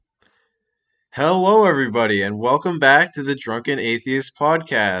Hello, everybody, and welcome back to the Drunken Atheist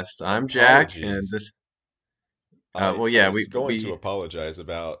podcast. I'm Jack, and Apologies. this, I well, I yeah, was we, going to we, apologize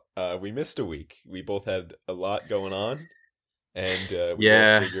about we missed a week. We both had a lot going on, and we both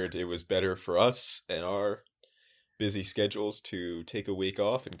yeah, figured it was better for us and our busy schedules to take a week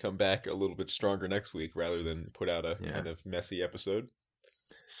off and come back a little bit stronger next week rather than put out a yeah. kind of messy episode.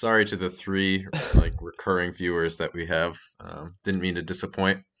 Sorry to the three recurring viewers that we have. Didn't mean to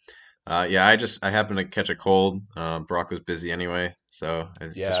disappoint. Yeah, I happened to catch a cold. Brock was busy anyway, so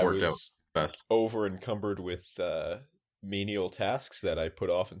it Yeah, just I worked out was best. over encumbered with menial tasks that I put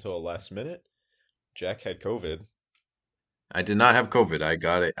off until the last minute. Jack had COVID. I did not have COVID. I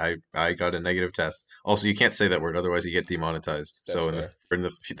got it. I got a negative test. Also, you can't say that word, otherwise you get demonetized. That's So fair.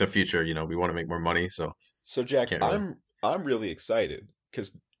 the future, we want to make more money, so So Jack, can't really. I'm really excited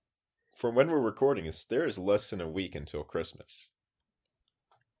because from when we're recording this, there is less than a week until Christmas.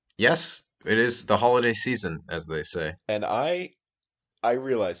 Yes, it is the holiday season, as they say. And I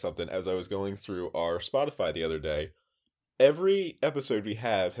realized something as I was going through our Spotify the other day. Every episode we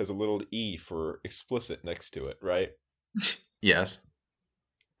have has a little E for explicit next to it, right? Yes.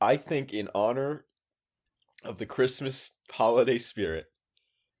 I think in honor of the Christmas holiday spirit,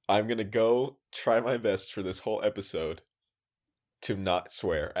 I'm going to go try my best for this whole episode to not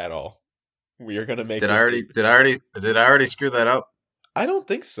swear at all. We are going to make Did I this already a did I already did I already screw that up? I don't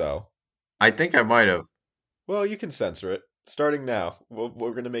think so. I think I might have. Well, you can censor it. Starting now,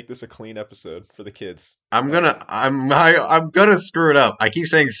 we're gonna make this a clean episode for the kids. I'm gonna screw it up. I keep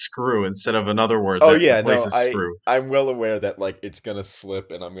saying screw instead of another word Oh that yeah, no, replaces screw. I'm well aware that like it's gonna slip,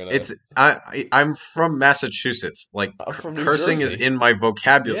 and I'm gonna. I'm from Massachusetts. Like I'm from New cursing is Jersey. in my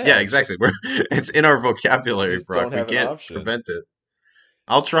vocabulary. Yeah, Yeah, it's exactly. just It's in our we vocabulary, just Brock. don't We have an can't option. prevent it.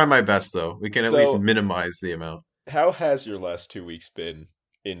 I'll try my best though. We can at least So, minimize the amount. how has your last 2 weeks been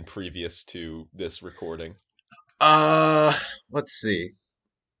in previous to this recording? Uh, let's see.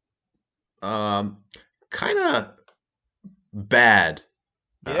 Um, kind of bad.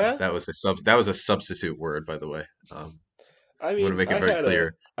 Yeah, That was a substitute word, by the way. I I want to mean, make it very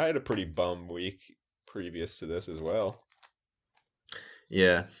clear. I had a pretty bum week previous to this as well.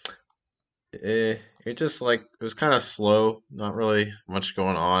 Yeah, it just like it was kind of slow. Not really much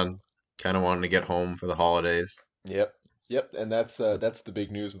going on. Kind of wanted to get home for the holidays. Yep, yep, and that's the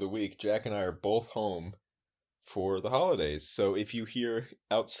big news of the week. Jack and I are both home for the holidays. So if you hear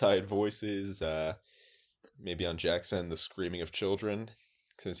outside voices, maybe on Jack's end, the screaming of children,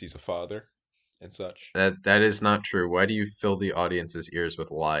 since he's a father and such. That is not true. Why do you fill the audience's ears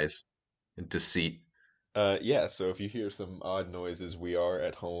with lies and deceit? Yeah, so if you hear some odd noises, we are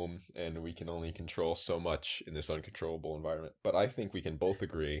at home and we can only control so much in this uncontrollable environment. But I think we can both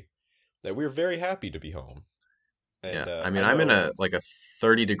agree that we're very happy to be home. And Yeah, I mean, I I'm in know, a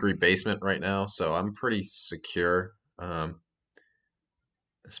 30-degree basement right now, so I'm pretty secure.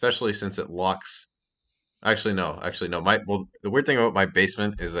 Especially since it locks. Actually no. The weird thing about my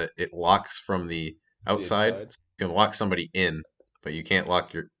basement is that it locks from the the outside. inside. You can lock somebody in, but you can't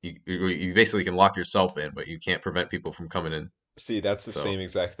lock you basically can lock yourself in, but you can't prevent people from coming in. See, that's the So, same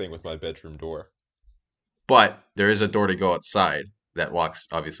exact thing with my bedroom door. but there is a door to go outside that locks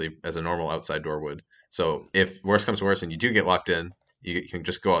obviously as a normal outside door would. So if worse comes to worse and you do get locked in, you can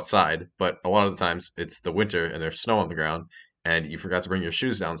just go outside. But a lot of the times it's the winter and there's snow on the ground and you forgot to bring your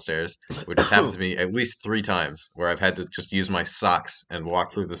shoes downstairs, which has happened to me at least 3 times where I've had to just use my socks and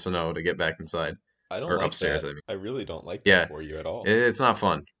walk through the snow to get back inside I don't or like upstairs, that. I mean. I really don't like that Yeah, for you at all. it's not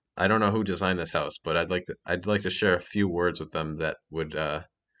fun. I don't know who designed this house, but I'd like to share a few words with them that would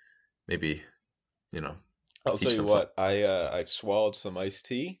maybe, you know, I'll tell teach you them something. what, I've swallowed some iced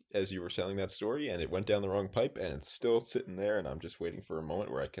tea as you were telling that story, and it went down the wrong pipe, and it's still sitting there, and I'm just waiting for a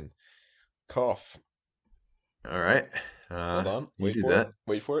moment where I can cough. All right. Hold on, You wait do for it, that.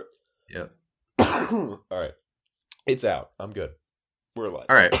 wait for it. Yep. All right, it's out. I'm good. We're All alive.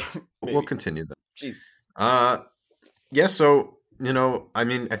 right. We'll Maybe. continue then. Jeez. Uh, yeah, so, I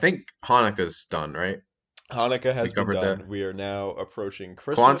mean, I think Hanukkah's done, right? Hanukkah We has been covered that. done. We are now approaching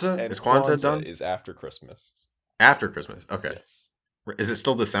Christmas, Kwanzaa? and Is Kwanzaa Kwanzaa done? is after Christmas. After Christmas. Okay. Yes. Is it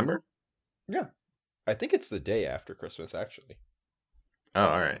still December? Yeah. I think it's the day after Christmas, actually. Oh,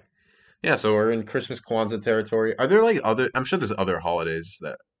 all right. Yeah, so we're in Christmas Kwanzaa territory. Are there like I'm sure there's other holidays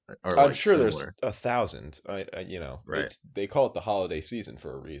that are I'm like sure there's similar, 1,000. right? It's they call it the holiday season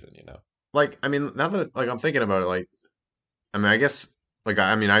for a reason. Like, I mean, now that like I'm thinking about it, like, I mean, I guess like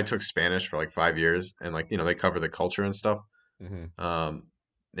I mean, I took Spanish for like 5 years, and like they cover the culture and stuff. Hmm. Um,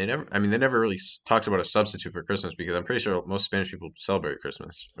 they never really talked about a substitute for Christmas because I'm pretty sure most Spanish people celebrate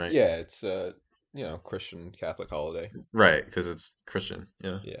Christmas, right? Yeah, it's Christian Catholic holiday. Right, because it's Christian.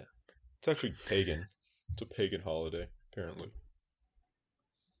 Yeah. Yeah. It's actually pagan. It's a pagan holiday, apparently.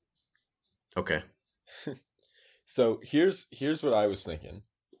 Okay. So here's what I was thinking.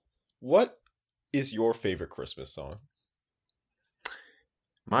 What is your favorite Christmas song?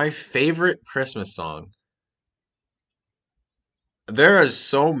 My favorite Christmas song. There are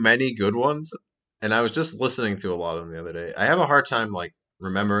so many good ones, and I was just listening to a lot of them the other day. I have a hard time like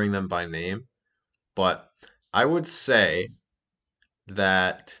remembering them by name, but I would say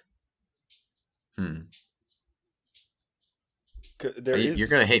that hmm, There you're is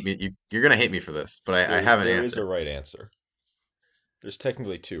gonna hate me. You're gonna hate me for this, but I have an there is a answer. right answer. There's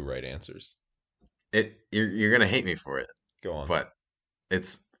technically two right answers. You're gonna hate me for it, Go on. but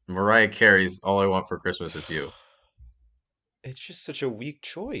it's Mariah Carey's "All I Want for Christmas Is You." It's just such a weak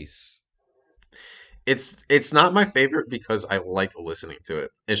choice. It's not my favorite because I like listening to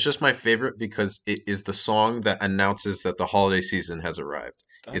it. It's just my favorite because it is the song that announces that the holiday season has arrived.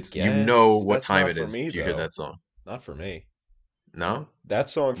 I It's you know guess what that's time not it for is me if you hear though. that song. Not for me. No? That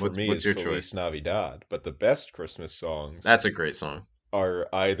song for me What's is your Feliz choice? Navidad, but the best Christmas songs That's a great song. are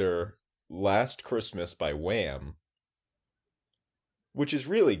either Last Christmas by Wham, which is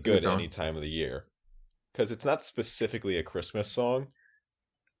really It's a good good any song. time of the year because it's not specifically a Christmas song.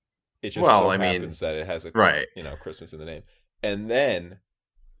 It just Well, so I mean, happens that it has a right. Christmas in the name. And then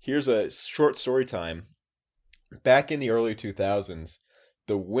here's a short story time. Back in the early 2000s,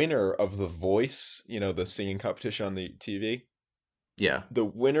 the winner of The Voice, the singing competition on the TV, Yeah. the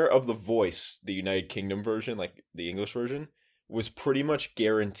winner of The Voice, the United Kingdom version, like the English version, was pretty much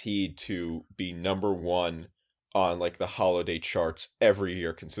guaranteed to be number one on like the holiday charts every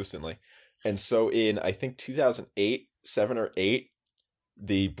year consistently. And so in I think 2008, 7 or 8,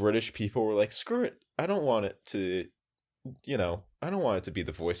 the British people were like, "Screw it. I don't want it to, I don't want it to be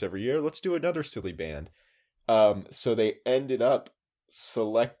The Voice every year. Let's do another silly band." So they ended up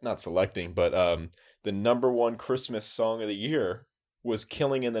not selecting, but the number one Christmas song of the year was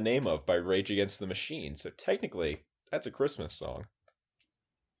 "Killing in the Name of" by Rage Against the Machine. So technically, that's a Christmas song.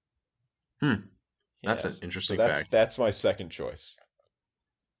 Hmm. That's an Yes. So interesting that's fact. that's my second choice.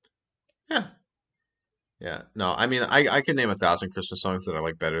 Yeah. Yeah. No, I mean, I can name 1,000 Christmas songs that I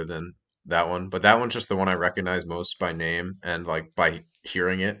like better than that one, but that one's just the one I recognize most by name and like by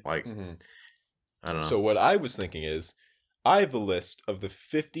hearing it. Like, Hmm. I don't know. So what I was thinking is, I have a list of the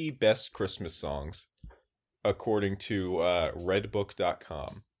 50 best Christmas songs according to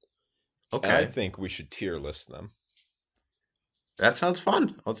redbook.com, and I Okay. think we should tier list them. That sounds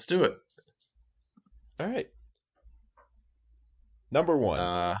fun. Let's do it. All right. Number one,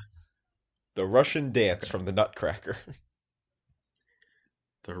 Uh, the Russian dance okay. from the Nutcracker.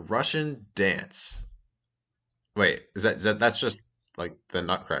 The Russian dance. Wait, that's just like the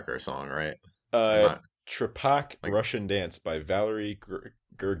Nutcracker song, right? I'm uh, not Trepak like Russian Dance by Valery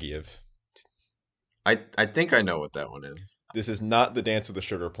Gergiev. I think I know what that one is. This is not the Dance of the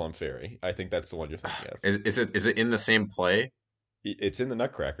Sugar Plum Fairy. I think that's the one you're thinking of. Is it in the same play? It's in the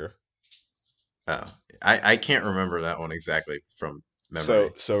Nutcracker. Oh, I can't remember that one exactly from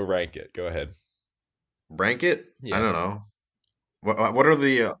So memory. so rank it. Go ahead. Rank it? I Yeah. don't know. What are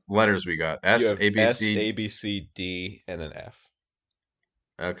the letters we got? You S, have A, B, S, C. A, B, C, D, and then F.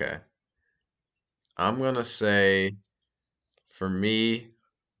 Okay. I'm gonna say for me,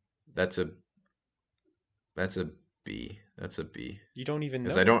 that's a that's a B. That's a B. You don't even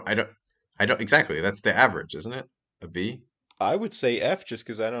Because know it. I don't exactly. That's the average, isn't it? A B? I would say F just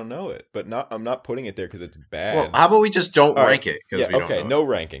because I don't know it, but I'm not putting it there because it's Well, bad. how about we just don't All right. rank it because Yeah. we don't Okay. know it. No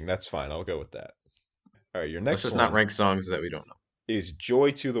ranking. That's fine. I'll go with that. All right. Your Let's next just not one rank songs that we don't know. is "Joy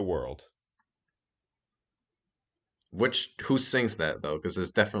to the World." Which who sings that though? Because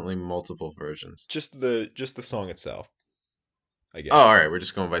there's definitely multiple versions. Just the song itself. I Oh, all guess. right, we're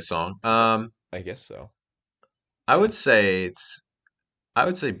just going by song. I guess so. I Yeah. would say I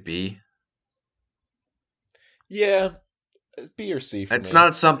would say B. Yeah. B or C for It's me.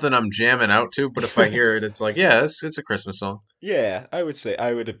 not something I'm jamming out to, but if I hear it, it's like, yeah, it's a Christmas song. Yeah, I would say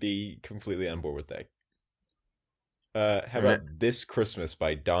I would be completely on board with that. How All right. about "This Christmas"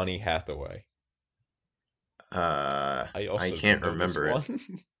 by Donny Hathaway? I I also don't can't know this remember it. one.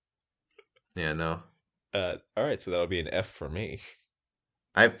 Yeah, no. All right, so that'll be an F for me.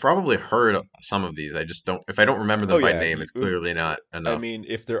 I've probably heard some of these. I just don't. If I don't remember Oh them by yeah, name, it's clearly not I enough. mean,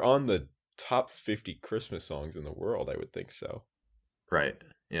 if they're on the top 50 Christmas songs in the world, I would think so. Right.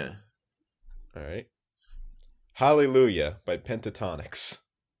 Yeah. All right, "Hallelujah" by Pentatonics.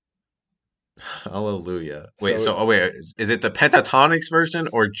 Hallelujah. Wait. So So, oh wait, is it the Pentatonics version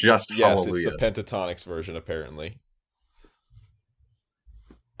or just yes, it's the Hallelujah? Pentatonics version apparently.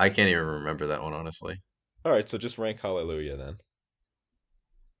 I can't even remember that one honestly. All right, so just rank "Hallelujah" then.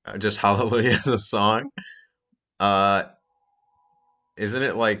 just Hallelujah as a song. Uh, isn't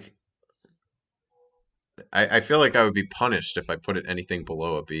it like I feel like I would be punished if I put it anything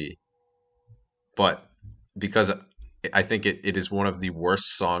below a B, but because I think it is one of the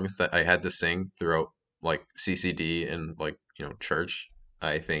worst songs that I had to sing throughout like CCD and like church.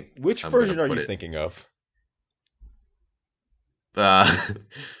 I think Which I'm gonna version are put you it. thinking of? Uh,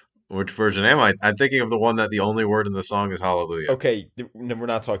 which version am I? I'm thinking of the one that the only word in the song is Hallelujah. Okay, no, we're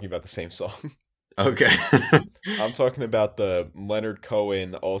not talking about the same song. Okay. I'm talking about the Leonard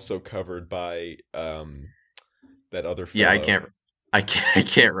Cohen, also covered by that other Yeah, fellow. I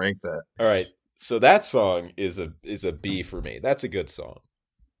can't rank that. All right, so that song is a B for me. That's a good song.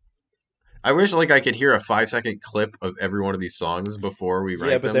 I wish like I could hear a 5 second clip of every one of these songs before we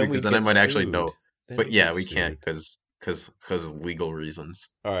Yeah, rank but them then because we'd then I get might actually sued. know. Then But we yeah, get we can't sued. because legal reasons.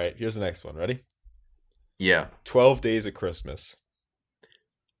 All right, here's the next one. Ready? Yeah. 12 Days of Christmas.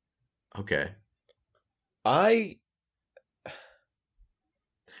 Okay. I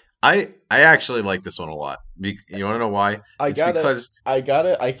I actually like this one a lot. You want to know why? I It's gotta because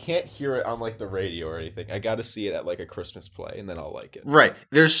I can't hear it on like the radio or anything. I gotta see it at like a Christmas play and then I'll like it. right,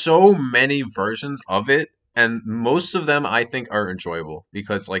 there's so many versions of it, and most of them I think are enjoyable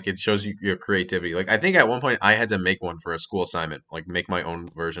because like it shows you your creativity. Like I think at one point I had to make one for a school assignment, like make my own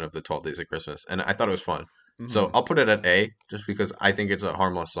version of the 12 Days of Christmas, and I thought it was fun. So Hmm. I'll put it at A just because I think it's a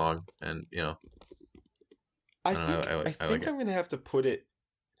harmless song, and I don't know, I I like think it. I'm gonna have to put it.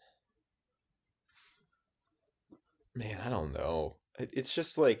 Man, I don't know. It's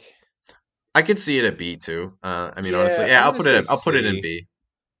just like, I could see it at B too. I mean, honestly, yeah, yeah, I'm gonna say I'll put it in C. B.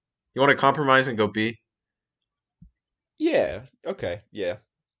 You want to compromise and go B? Yeah. Okay. Yeah.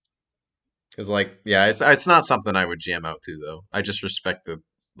 Because like, yeah, it's not something I would jam out to though. I just respect the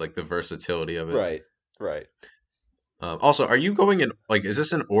versatility of it. Right. Right. Also, are you going in like, is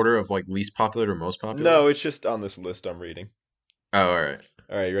this an order of like least popular to most popular? No, it's just on this list I'm reading. Oh, all right.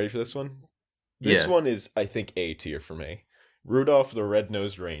 All right, you ready for this one? This Yeah, one is, I think, A tier for me. Rudolph the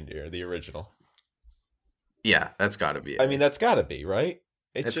Red-Nosed Reindeer, the original. yeah, that's got to be I mean, A. that's gotta be, right?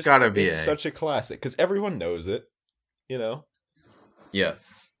 It's got to be It's A. such a classic because everyone knows it, you know? Yeah,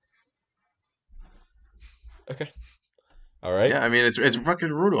 Okay. All right. yeah. I mean, it's fucking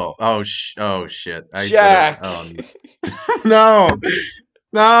Rudolph. Oh shit. I said it. Jack! Oh no,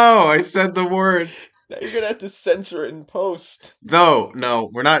 no. I said the word. Now you're gonna have to censor it in post. No, no.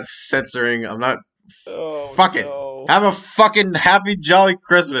 We're not censoring. I'm not. Oh, Fuck it. no. Have a fucking happy jolly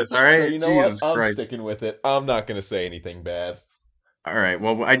Christmas. All So right. you know what? Jesus I'm Christ. sticking with it. I'm not gonna say anything bad. All right.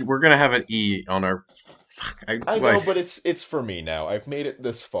 Well, we're gonna have an E on our. Fuck. I know, but it's for me now. I've made it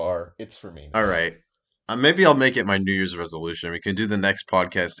this far. It's for me All now. right. Maybe I'll make it my New Year's resolution. We can do the next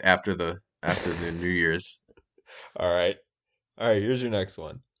podcast after the New Year's. All right. All right, here's your next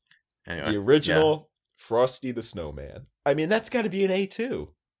one. Anyway. The Yeah. original Frosty the Snowman. I mean, that's got to be an A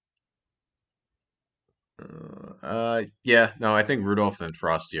too. Yeah. No, I think Rudolph and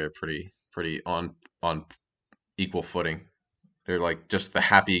Frosty are pretty on equal footing. They're like just the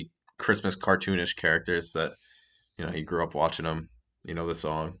happy Christmas cartoonish characters that he grew up watching them. You know the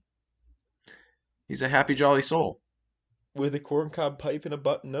song. He's a happy jolly soul. With a corncob pipe and a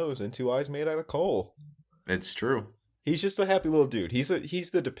button nose and two eyes made out of coal. It's true. He's just a happy little dude. He's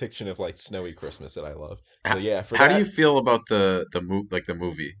the depiction of like snowy Christmas that I love. So yeah, for How do you that, feel about the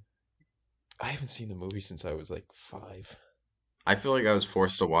movie? I haven't seen the movie since I was like 5. I feel like I was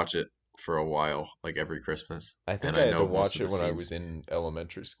forced to watch it for a while, like every Christmas, I and think I I had to know most watch of it the when I was scenes. in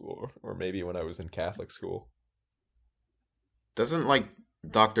elementary school or maybe when I was in Catholic school. Doesn't like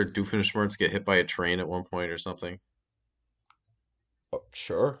Dr. Doofenshmirtz get hit by a train at one point or something? Oh,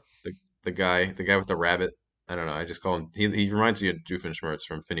 sure. The the guy with the rabbit. I don't know. I just call him. He reminds me of Doofenshmirtz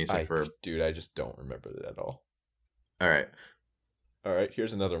from Phineas and I Ferb. dude, I just don't remember it at all. All right. All right,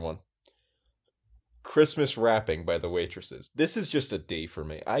 here's another one. Christmas Rapping by the Waitresses. This is just a D for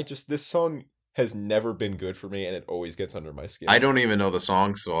me. This song has never been good for me and it always gets under my I skin. don't even know the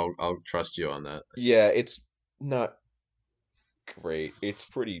song, so I'll trust you on that. Yeah, it's not great. It's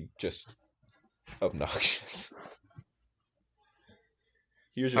pretty just obnoxious.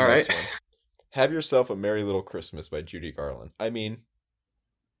 Here's your All right. next one. Have Yourself a Merry Little Christmas by Judy Garland. I mean,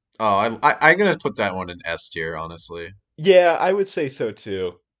 Oh, I'm gonna put that one in S tier, honestly. yeah, I would say so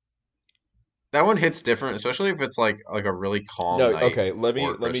too. That one hits different, especially if it's like a really calm No, night okay,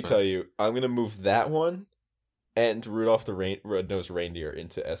 before let me tell Christmas. you. I'm going to move that one and Rudolph the Red-Nosed Reindeer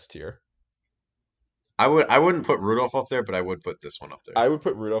into S tier. I wouldn't put Rudolph up there, but I would put this one up there. I would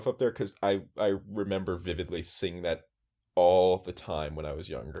put Rudolph up there because I remember vividly singing that all the time when I was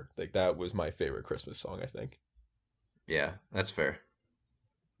younger. Like that was my favorite Christmas song, I think. Yeah, that's fair.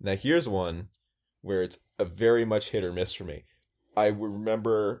 Now here's one where it's a very much hit or miss for me. I would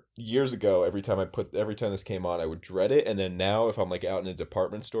remember years ago, every time this came on, I would dread it, and then now if I'm like out in a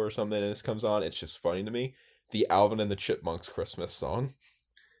department store or something and this comes on, it's just funny to me. The Alvin and the Chipmunks Christmas song.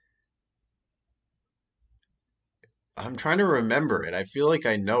 I'm trying to remember it. I feel like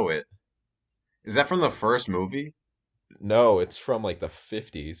I know it. Is that from the first movie? No, it's from like the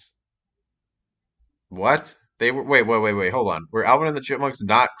 50s. What? They were wait, hold on. Were Alvin and the Chipmunks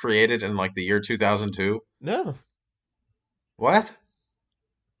not created in like the year 2002? No, What?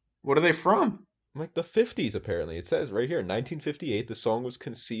 What are they from? like the 50s apparently. It says right here, in 1958, the song was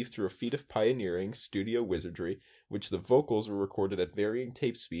conceived through a feat of pioneering studio wizardry, which the vocals were recorded at varying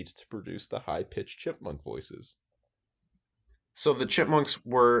tape speeds to produce the high-pitched chipmunk voices. So the Chipmunks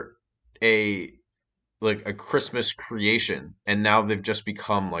were a like a Christmas creation, and now they've just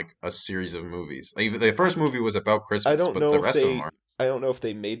become like a series of movies. Like, the I first movie was about I Christmas, don't but know the if rest of them they aren't. I don't know if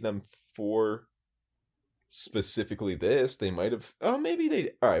they made them for specifically this. They might have. Oh, maybe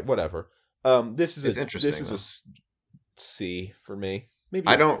they. All right, whatever. This is It's this interesting is a though. C for me. Maybe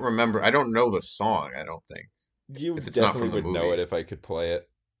I a. don't remember. I don't know the song. I don't think You if it's not definitely from the would know movie. it if I could play it.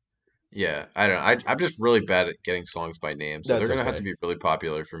 Yeah, I don't. I'm just really bad at getting songs by name, so they're That's gonna have to okay. be really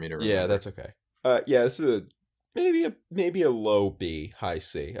popular for me to Yeah, remember. that's okay. Yeah, this is maybe a low B, high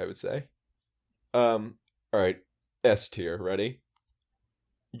C, I would say. All right, S tier. Ready?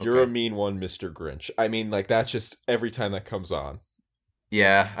 You're a Okay. mean one, Mr. Grinch. I mean, like that's just every time that comes on.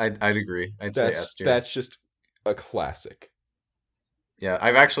 Yeah, I'd agree. I'd say That's S tier. that's just a classic. Yeah,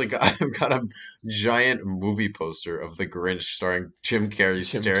 I've actually got I've got a giant movie poster of the Grinch starring Jim Carrey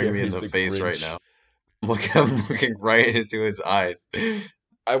Jim staring me in Carrey's the the face right Grinch. now. I'm looking right into his eyes.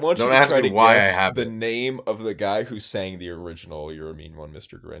 I want you Don't to ask try me to why I guess have the it. name of the guy who sang the original You're a Mean One,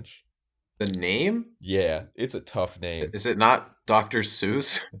 Mr. Grinch. The name? Yeah, it's a tough name. Is it not Dr.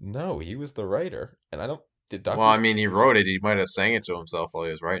 Seuss? No, he was the writer. And I don't. Did Well, Dr. I mean, he wrote it. He might have sang it to himself while he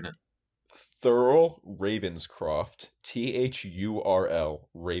was writing it. Thurl Ravenscroft. Thurl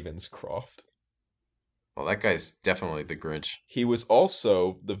Ravenscroft. Well, that guy's definitely the Grinch. He was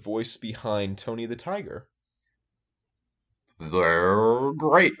also the voice behind Tony the Tiger. They're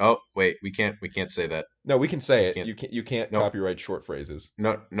great. Oh, wait, we can't say that. No, we can say We it. can't. You can't No, copyright short phrases.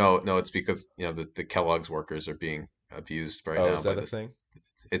 no. It's because the Kellogg's workers are being abused right Oh, now is by that a this. thing?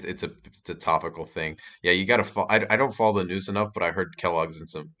 It's a topical thing. Yeah, you gotta. I don't follow the news enough, but I heard Kellogg's in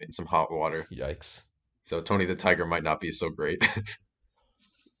some hot water. Yikes. So Tony the Tiger might not be so great.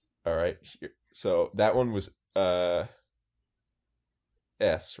 All right. So that one was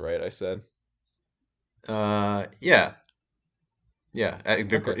S, right? I said. Yeah, yeah. Okay.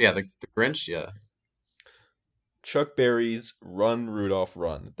 The Grinch. Yeah, Chuck Berry's Run Rudolph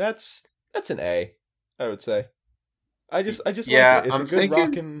Run. That's an A, I would say. I just like yeah. it. I'm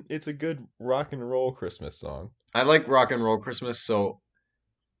thinking. It's a good rock and roll Christmas song. I like rock and roll Christmas, so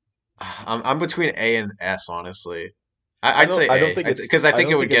I'm between A and S, honestly. I'd say I don't A, think it's because I I think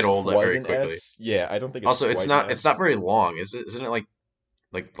it don't would think get it's old quite very an quickly. S. Yeah, I don't think it's Also, quite an it's not S. very long, is it? Isn't it like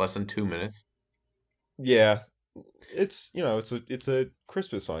less than 2 minutes? Yeah. It's a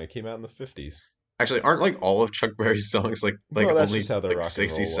Christmas song. It came out in the 50s. Actually, aren't like all of Chuck Berry's songs like Well, that's only just how the like rock and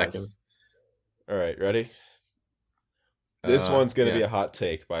 60 roll was. seconds? All right, ready? This one's going to be Yeah. a hot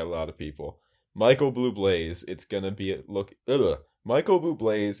take by a lot of people. Michael Bublé's It's going to be Michael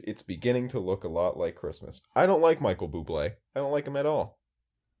Bublé's It's beginning to look a lot like Christmas. I don't like Michael Bublé. I don't like him at all.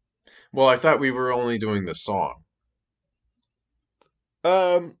 Well, I thought we were only doing the song.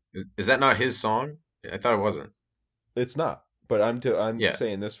 Um Is that not his song? I thought it wasn't. it's not, but I'm Yeah.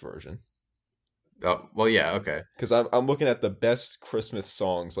 saying this version Well, yeah. Okay. cuz I'm looking at the best Christmas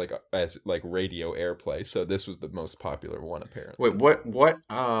songs like as like radio airplay. So this was the most popular one Wait. apparently.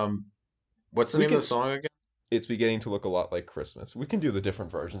 What's the We name of the can song again? It's beginning to look a lot like Christmas. We can do the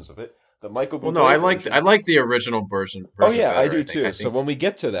different versions of it. The Michael Well, no, I Bublé like I version. like the original Oh version yeah, I better. do I too. So think. when we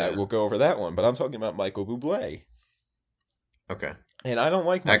get to that, Yeah. we'll go over that one. But I'm talking about Michael Bublé, Okay. and I don't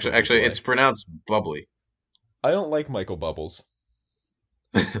like Michael Actually, Bublé. it's pronounced bubbly. I don't like Michael Bubbles.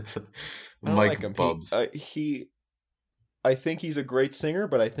 I don't Mike like him. Bubs. I think he's a great singer,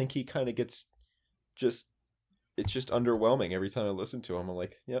 but I think he kind of gets just it's just underwhelming every time I listen to him. I'm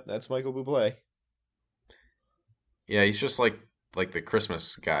like, yep, that's Michael Bublé. Yeah, he's just like the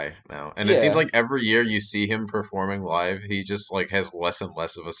Christmas guy now. And it seems Yeah, like every year you see him performing live, he just like has less and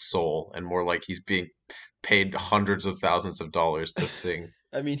less of a soul and more like he's being paid hundreds of thousands of dollars to sing.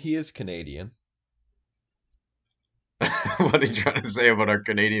 I mean he is Canadian. What are you trying to say about our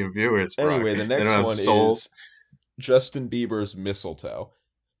Canadian viewers, Brock? Anyway, the They don't next have one souls? is Justin Bieber's Mistletoe.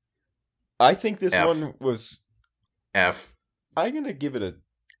 I think this F. one was. F. I'm gonna give it a.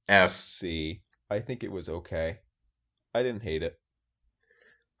 F. C. I think it was okay. I didn't hate it.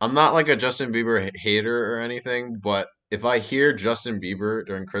 I'm not like a Justin Bieber hater or anything, but if I hear Justin Bieber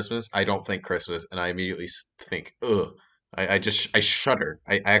during Christmas, I don't think Christmas, and I immediately think, ugh. I shudder.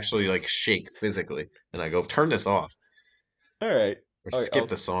 I actually like shake physically, and I go, turn this off All right. or All right. skip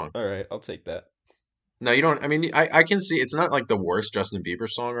the song. All right. I'll take that. No, you don't. I mean, I can see it's not like the worst Justin Bieber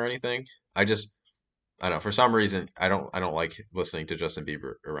song or anything. I just, I don't know. For some reason, I don't like listening to Justin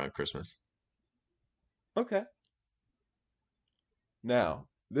Bieber around Christmas. Okay. Now,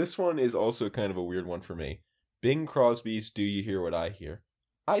 this one is also kind of a weird one for me. Bing Crosby's "Do You Hear What I Hear."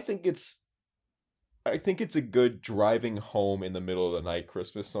 I think it's I think it's a good driving home in the middle of the night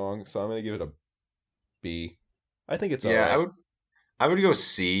Christmas song, so I'm gonna give it a B. I think it's all Yeah, right. I would go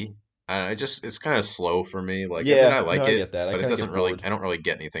C. I just it's kind of slow for me. Like, I mean, Yeah, I no, like I it, get that. I but it kind of doesn't get really. bored. I don't really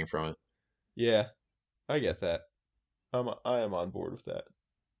get anything from it. Yeah, I get that. I am on board with that.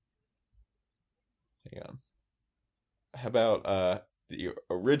 Hang on. How about the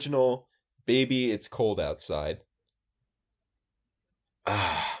original "Baby It's Cold Outside"?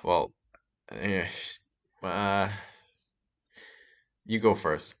 Ah, well, eh, uh, you go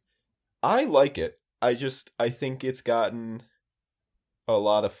first. I like it. I think it's gotten a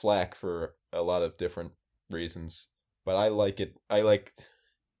lot of flack for a lot of different reasons, but I like it. I like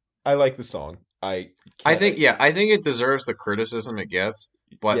the song. I I can't. think, yeah, I think it deserves the criticism it gets,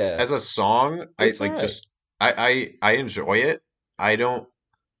 but Yeah, as a song, I it's all like right. just I enjoy it. I don't.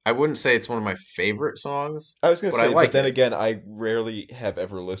 I wouldn't say it's one of my favorite songs, I was gonna but I say, but like then it. again, I rarely have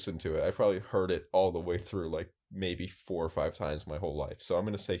ever listened to it. I probably heard it all the way through, like maybe 4 or 5 times my whole life. So I'm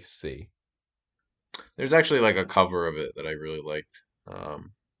gonna say C. There's actually like a cover of it that I really liked.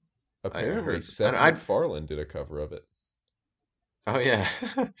 Um, I Apparently, heard. Seth MacFarlane did a cover of it. Oh yeah,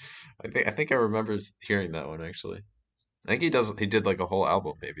 I think I remember hearing that one actually. I think he does. He did like a whole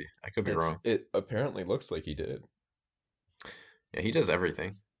album, maybe. I could be wrong. It apparently looks like he did it. Yeah, he does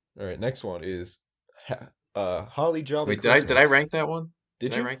everything. All right, next one is Holly Jolly Wait, did I Christmas. rank that one?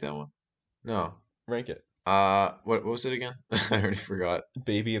 Did Did I you rank that one? No. rank it? What was it again? I already forgot.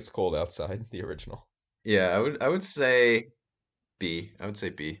 Baby, it's cold outside. The original. Yeah, I would say B. I would say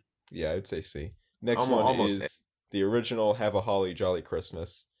B. Yeah, I'd say C. Next Almost one almost A. is the original Have a Holly Jolly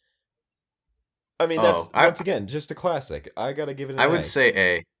Christmas. I mean, that's Oh, once again just a classic. I gotta give it an I would A. say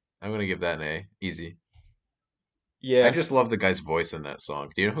A. I'm gonna give that an A. Easy. I Yeah, just love the guy's voice in that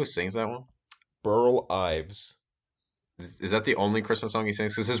song. Do you know who sings that one? Burl Ives. Is that the only Christmas song he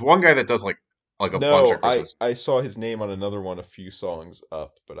sings? Because there's one guy that does like a bunch No, of Christmas. I saw his name on another one a few songs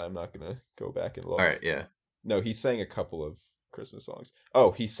up, but I'm not gonna go back and All look. right, yeah. No, he sang a couple of Christmas songs.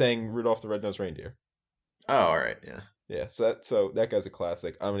 Oh, he sang Rudolph the Red-Nosed Reindeer. Oh, all right, yeah. Yeah, so that guy's a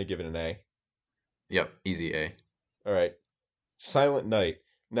classic. I'm gonna give it an A. Yep, easy A. All right, Silent Night.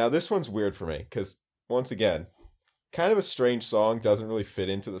 Now this one's weird for me because once again, kind of a strange song. Doesn't really fit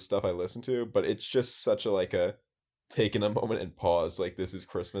into the stuff I listen to, but it's just such a like a taking a moment and pause. Like this is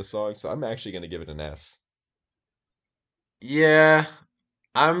Christmas song, so I'm actually gonna give it an S. Yeah,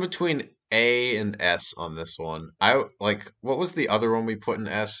 I'm between A and S on this one. I like what was the other one we put in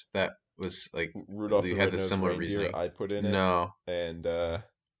S that was like Rudolph you the had the Red-Nosed similar Reindeer. reasoning? I put in it, No. and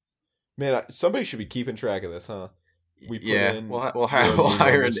man, somebody should be keeping track of this, huh? We put Yeah, in we'll hire You're we'll the Evil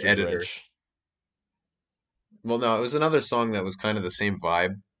hire an Mr. editor. Grinch. Well, no, it was another song that was kind of the same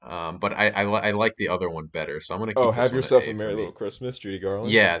vibe. But I like the other one better, so I'm gonna Oh, keep this Have one at Yourself A a for Merry Little me. Christmas, Judy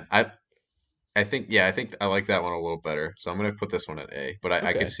Garland. Yeah, I think I like that one a little better. So I'm gonna put this one at A, but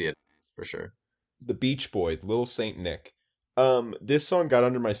I could Okay. see it for sure. The Beach Boys, Little Saint Nick. This song got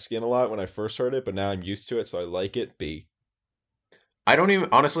under my skin a lot when I first heard it, but now I'm used to it, so I like it. B. I don't even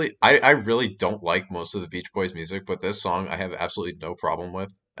honestly, I really don't like most of the Beach Boys music, but this song I have absolutely no problem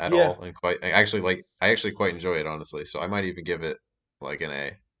with at Yeah, all, and I actually quite enjoy it honestly. So I might even give it like an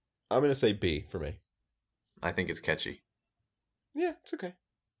A. I'm gonna say B for me. I think it's catchy. Yeah, it's okay.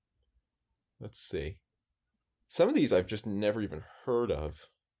 Let's see. Some of these I've just never even heard of.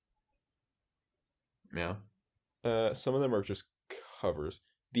 Yeah. Some of them are just covers.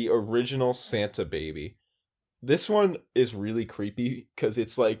 The original Santa Baby. This one is really creepy because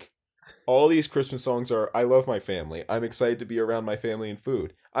it's like all these Christmas songs are I love my family. I'm excited to be around my family and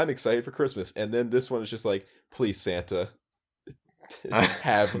food. I'm excited for Christmas. And then this one is just like, please, Santa,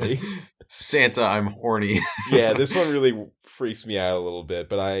 have me. Santa, I'm horny. Yeah, this one really freaks me out a little bit,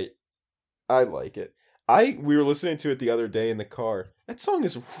 but I like it. I We were listening to it the other day in the car. That song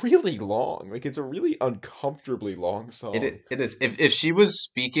is really long. Like it's a really uncomfortably long song. It is. If she was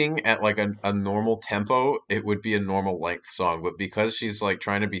speaking at like a normal tempo, it would be a normal length song. But because she's like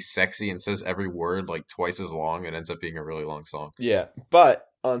trying to be sexy and says every word like twice as long, it ends up being a really long song. Yeah, but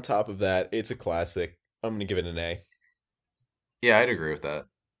On top of that, it's a classic. I'm gonna give it an A. Yeah, I'd agree with that. It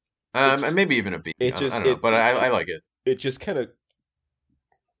And just, maybe even a B. it I just, don't know, but I like it. it just kind of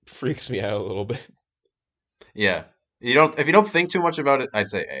freaks me out a little bit. Yeah. You don't if you don't think too much about it, I'd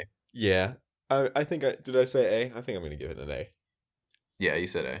say A. Yeah, I think did I say A? I think I'm gonna give it an A. Yeah, you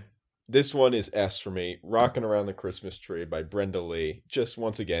said A. This one is S for me. Rockin' Around the Christmas Tree by Brenda Lee. Just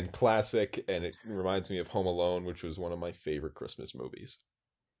once again, classic, and it reminds me of Home Alone, which was one of my favorite Christmas movies.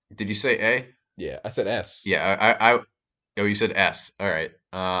 Did you say A? Yeah, I said S. Yeah, oh, you said S. All right.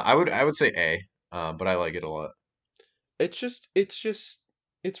 I would say A. But I like it a lot. It's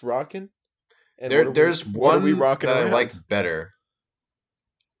it's rocking. And There's what are we one rocking that I like around? better.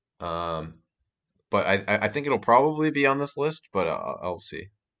 Um, but I think it'll probably be on this list, but I'll see.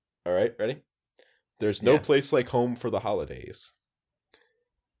 All right, ready? There's no Yeah. place like home for the holidays.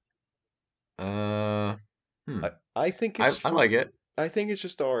 Uh, hmm. I think it's I like it. I think it's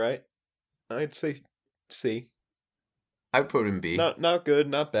just all right. I'd say C. I would put it in B. Not good,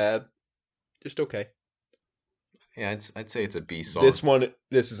 not bad, just okay. Yeah, I'd say it's a B This song. one,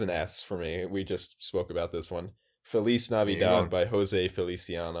 this is an S for me. We just spoke about this one. Feliz Yeah, Navidad by Jose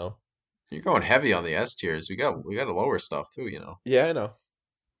Feliciano. you're going heavy on the S tiers. We got to lower stuff too, you know. Yeah, I know,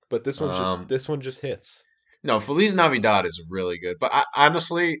 but Um, this one just hits. no, Feliz Navidad is really good, but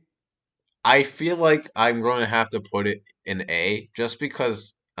honestly, I feel like I'm going to have to put it in A just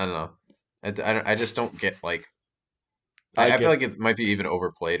because I don't know. I just don't get like I I feel get. like it might be even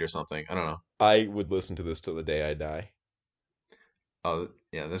overplayed or something. I don't know. I would listen to this till the day I die. Oh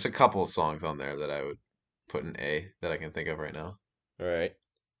yeah, there's a couple of songs on there that I would put in A that I can think of right now. All right,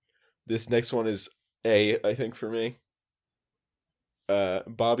 this next one is A. I think for me.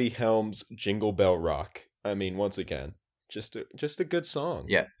 Bobby Helms' Jingle Bell Rock. I mean, once again, just a good song.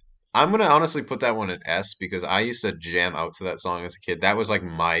 Yeah, I'm gonna honestly put that one in S because I used to jam out to that song as a kid. That was like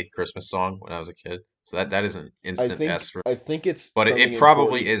my Christmas song when I was a kid. So that is an instant S for I me. think it's But something it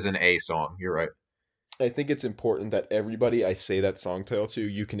probably important. is an A song. You're right. I think it's important that everybody I say that song title to,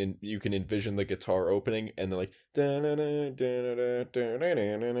 you can envision the guitar opening and then like and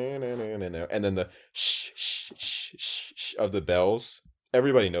then the shh of the bells.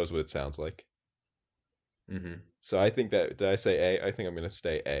 Everybody knows what it sounds like. Hmm. So I think that did I say A? I think I'm gonna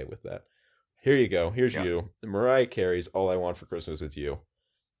stay A with that. Here you go. Here's Yeah. you. Mariah Carey's "All I Want for Christmas Is You."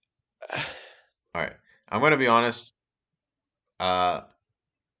 All right. I'm gonna be honest. Uh,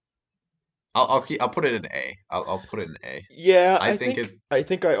 I'll put it in A. I'll put it in A. Yeah, I think it. I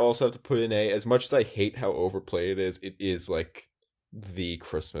think I also have to put in A. As much as I hate how overplayed it is like the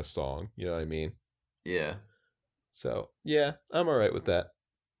Christmas song. You know what I mean? Yeah. So yeah, I'm all right with that.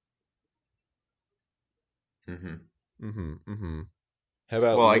 Hmm. Mm-hmm. Mm-hmm. How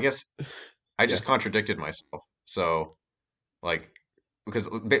about Well, I guess I yeah. just contradicted myself. So like because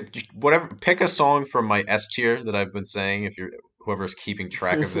whatever, pick a song from my S tier that I've been saying. If you're whoever's keeping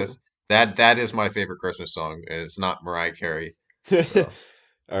track of this, that is my favorite Christmas song, and it's not Mariah Carey. So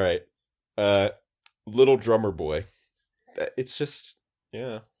All right. Uh, Little Drummer Boy. It's just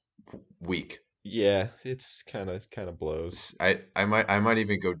yeah, weak. yeah. It's kind of blows. I might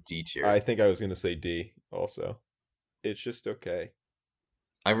even go D tier. I think I was gonna say D also. It's just okay.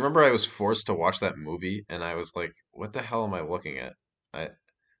 I remember I was forced to watch that movie, and I was like, "What the hell am I looking at?" I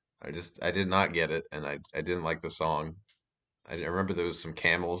I did not get it, and I didn't like the song. I remember there was some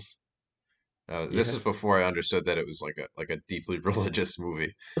camels. This Yeah. is before I understood that it was like a deeply religious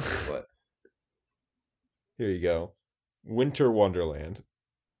movie, but Here you go. Winter Wonderland.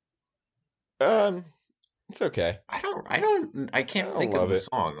 Um, it's okay. I I can't don't think of love the it.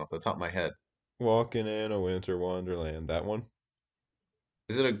 song off the top of my head. Walking in a winter wonderland. That one.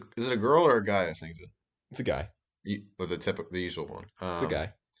 Is it a girl or a guy that sings it? It's a guy. Or the usual one. It's a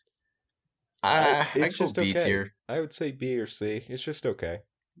guy. I It's go just B okay. tier. I would say B or C. It's just okay.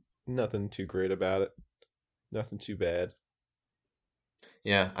 Nothing too great about it. Nothing too bad.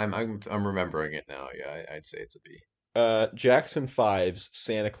 Yeah, I'm remembering it now. Yeah, I'd say it's a B. Jackson 5's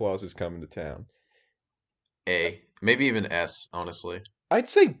Santa Claus is Coming to Town. A, maybe even S, honestly. I'd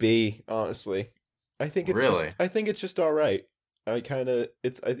say B, honestly. Really? I think it's just all right. I kind of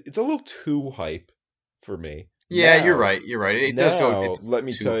it's a little too hype for me. Yeah, you're right. You're right. It does go Now, it's let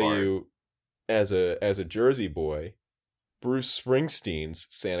me too tell hard. you as a Jersey boy, Bruce Springsteen's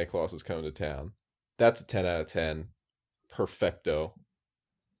Santa Claus is Coming to Town. That's a 10 out of 10. Perfecto.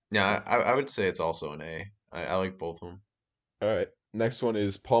 Yeah, I would say it's also an A. I like both of them. All right. Next one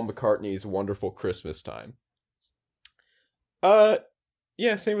is Paul McCartney's Wonderful Christmas Time. Uh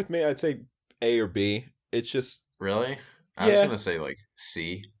yeah, same with me. I'd say A or B. It's just Really? I was yeah, gonna say like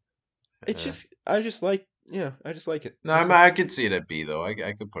C. it's Uh, just I just like Yeah, I just like it. No, It's I like, could see it at B though. I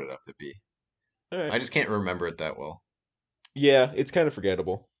could put it up to B. all right. I just can't remember it that well. Yeah, it's kind of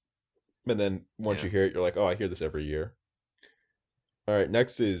forgettable. And then once Yeah. you hear it, you're like, oh, I hear this every year. All right,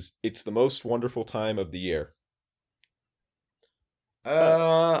 next is It's the Most Wonderful Time of the Year.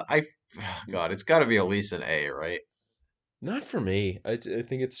 Uh, I God, it's got to be at least an A, right? Not for me. I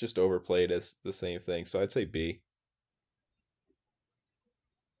think it's just overplayed as the same thing, so I'd say B.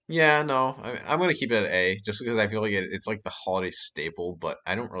 Yeah, no, I'm gonna keep it at A just because I feel like it's like the holiday staple, but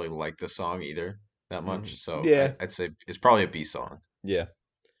I don't really like the song either that much. So Yeah, I'd say it's probably a B song. yeah.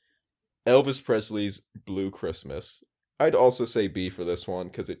 Elvis Presley's Blue Christmas. I'd also say B for this one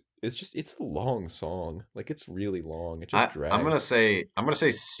because it's a long song. Like it's really long. It just drags. I'm gonna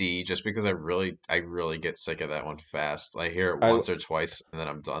say C just because I really get sick of that one fast. I hear it I once or twice and then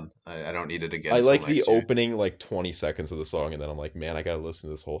I'm done. I don't need it again I until like the next year. opening like 20 seconds of the song and then I'm like, man, I gotta listen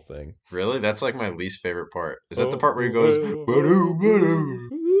to this whole thing. Really? That's like my least favorite part. Is that the Oh, part where he oh, goes, hey, "Ba-doo, ba-doo"?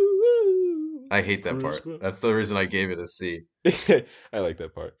 oh, hey, I hate that part. Christmas. That's the reason I gave it a C. I like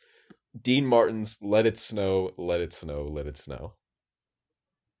that part. Dean Martin's Let It Snow, Let It Snow, Let It Snow.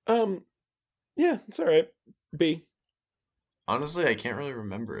 Um, yeah, it's all right. B. Honestly, I can't really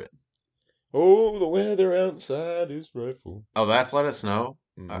remember it. Oh, the weather outside is frightful. Oh, that's Let It Snow?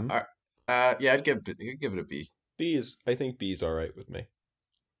 Mm-hmm. Yeah, I'd give it a B. I think B is all right with me.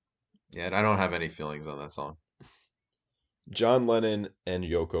 Yeah, and I don't have any feelings on that song. John Lennon and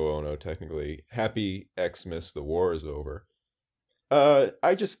Yoko Ono, technically. Happy Xmas, the war is over.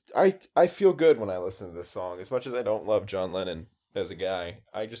 I feel good when I listen to this song. As much as I don't love John Lennon as a guy,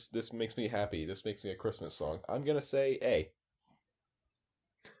 this makes me happy. This makes me a Christmas song. I'm gonna say A.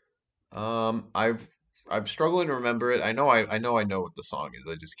 I've I'm struggling to remember it. I know what the song is.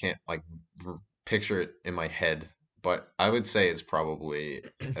 I just can't like picture it in my head. But I would say it's probably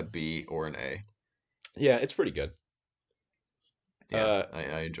a B or an A. Yeah, it's pretty good. Yeah, Uh,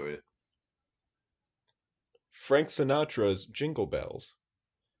 I enjoyed it. Frank Sinatra's Jingle Bells.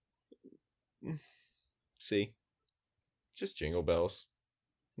 See, just Jingle Bells.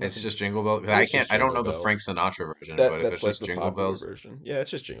 It's Nothing. just Jingle Bells. It's just I don't Jingle know the Frank Bells. Sinatra version, but if That's it's like just the Jingle popular Bells, version. Yeah,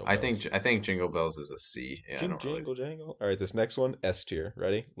 it's just Jingle Bells. I think Jingle Bells is a C. Yeah, I don't really. Jingle jangle. All right, this next one, S tier.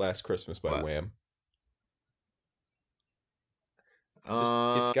 Ready? Last Christmas by What? Wham. Just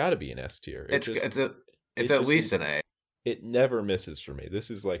it's Uh, got to be an S tier. it's It at just least an A. it never misses for me. This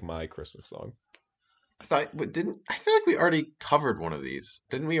is like my Christmas song. Didn't I feel like we already covered one of these?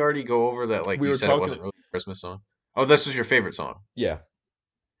 Didn't we already go over that? Like We you were said, it talking. wasn't really a Christmas song. Oh, this was your favorite song. Yeah,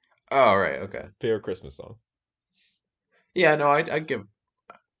 Oh, right, okay. favorite Christmas song. Yeah, no, I'd give.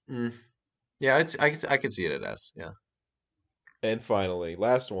 Mm, yeah, I could see it at S. Yeah. And finally,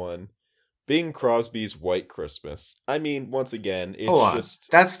 last one, Bing Crosby's White Christmas. I mean, once again, Hold it's on,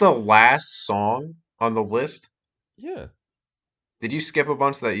 just that's the last song on the list. yeah, Did you skip a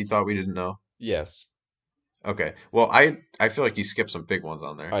bunch that you thought we didn't know? yes. Okay. Well, I feel like you skipped some big ones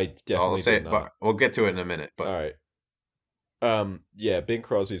on there. I So I'll definitely say did it, but not. we'll get to it in a minute. All But right. Yeah, Bing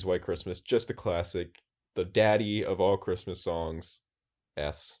Crosby's White Christmas, just a classic. The daddy of all Christmas songs.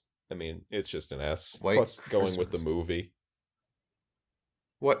 S. I mean, it's just an S. White Plus, going with the Christmas. movie.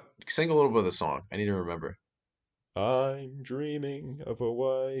 What? Sing a little bit of the song. I need to remember. I'm dreaming of a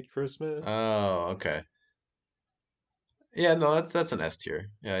white Christmas. Oh, okay. Yeah, no, that's an S tier.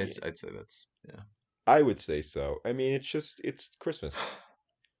 Yeah, Yeah, I'd say that's yeah. I would say so. I mean, it's Christmas. All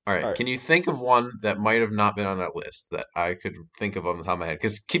All right. right. Can you think of one that might have not been on that list that I could think of on the top of my head?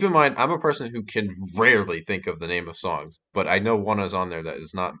 Because keep in mind, I'm a person who can rarely think of the name of songs, but I know one is on there that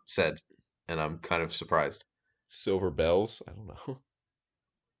is not said, and I'm kind of surprised. Silver Bells. I don't know.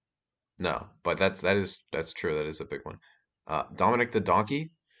 No, but that's true. That is a big one. Dominic the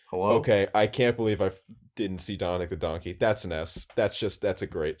Donkey. Hello, Okay, I can't believe I didn't see Dominic the Donkey. That's an S. That's a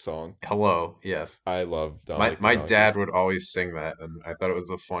great song. hello. Yes, I love Dominic the my Donkey. dad would always sing that, and I thought it was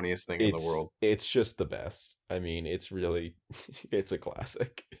the funniest thing in the world. It's just the best. I mean, it's really it's a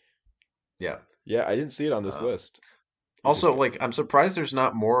classic. Yeah. Yeah, I didn't see it on this Uh, list, which is Also, good. like, I'm surprised there's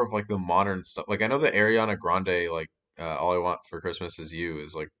not more of like the modern stuff. Like, I know that Ariana Grande, like, "All I Want for Christmas Is You"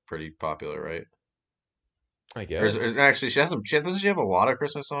 is like pretty popular, right? I Or guess actually, doesn't she have a lot of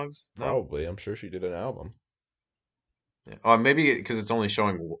Christmas songs? No. probably. I'm sure she did an album. Yeah. Oh, maybe because it's only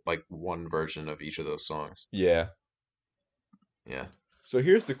showing like one version of each of those songs. Yeah. Yeah. So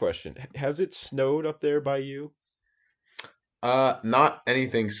here's the question: has it snowed up there by you? Not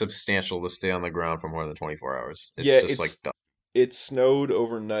anything substantial to stay on the ground for more than 24 hours. It's Yeah, just like it snowed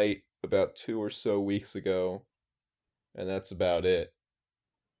overnight about 2 or so weeks ago, and that's about it.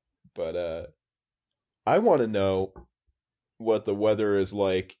 But I want to know what the weather is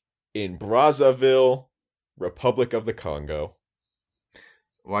like in Brazzaville Republic of the Congo.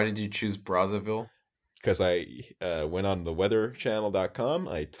 Why did you choose Brazzaville? Because I went on the weatherchannel.com,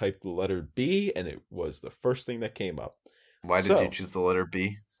 I typed the letter B, and it was the first thing that came up. Why did you So, choose the letter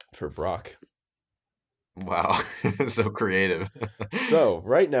B? for Brock. Wow, so creative. So,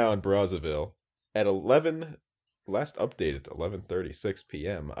 right now in Brazzaville, at 11, last updated 11:36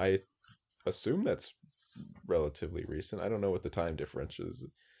 p.m., I assume that's relatively recent. I don't know what the time difference is,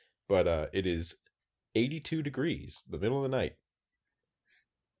 but it is 82 degrees, the middle of the night.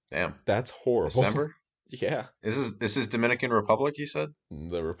 Damn, That's horrible. December? Yeah. This is Dominican Republic, you said?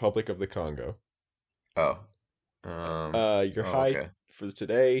 The Republic of the Congo. Oh. Your Oh, high okay. for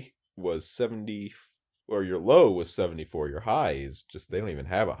today was 70, or your low was 74. Your high is just, they don't even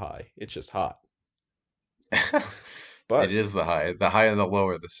have a high. It's just hot. It But is the high. The high and the low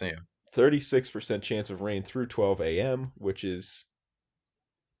are the same. 36% chance of rain through 12 a.m., which is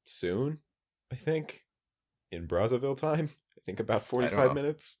soon, I think, in Brazzaville time. I think about I don't 45 know.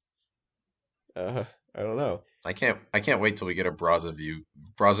 minutes. I don't know. I can't wait till we get a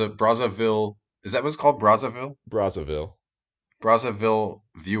Brazzaville. Is that what's called? Brazzaville? Brazzaville. Brazzaville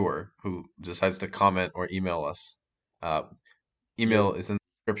viewer who decides to comment or email us. Uh, You'll Email is in the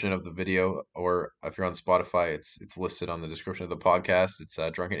description of the video, or if you're on Spotify, it's listed on the description of the podcast. It's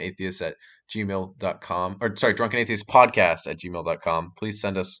drunkenatheist at gmail.com, or sorry, drunkenatheist podcast at gmail.com. Please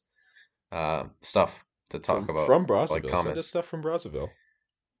send us stuff to talk about, from like Brazzaville. Send us comments. stuff from Brazzaville.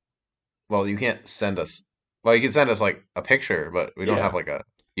 Well, you can't send us, well, you can send us like a picture, but we don't have Yeah, like a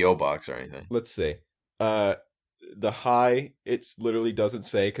PO box or anything. let's see. Uh, the high, it's literally doesn't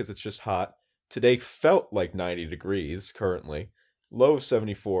say because it's just hot. Today felt like 90 degrees currently. Low of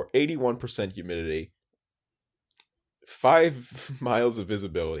 74, 81% humidity, 5 miles of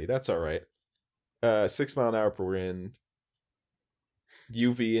visibility. That's all right. 6 mile an hour per wind.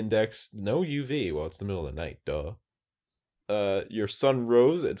 UV index, no UV. Well, it's the middle of the night, duh. Your sun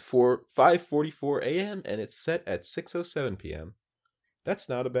rose at 5:44 a.m. and it's set at 6:07 p.m. That's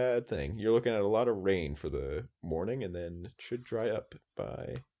not a bad thing. You're looking at a lot of rain for the morning, and then it should dry up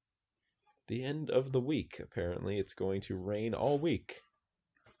by the end of the week. Apparently, it's going to rain all week.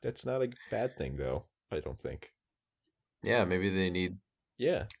 That's not a bad thing, though. I don't think. Yeah, maybe they need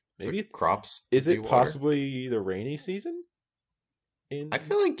Yeah, the maybe crops to is be it watered. possibly the rainy season I in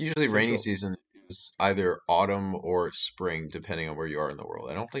feel like usually rainy Central? season is either autumn or spring, depending on where you are in the world.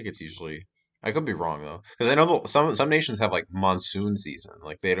 I don't think it's usually. I could be wrong though, because I know some nations have like monsoon season,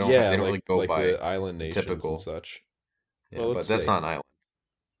 like Yeah, they don't really go like by the island the nations and typical. such. Yeah, Well, let's but that's see. not an island.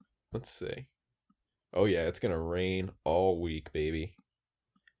 Let's see. Oh yeah, it's gonna rain all week, baby.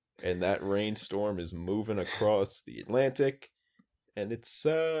 And that rainstorm is moving across the Atlantic, and it's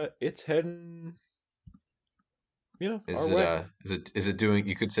heading, our Is it way. is it doing?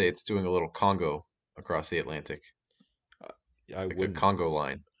 You could say it's doing a little Congo across the Atlantic, I like a wouldn't Congo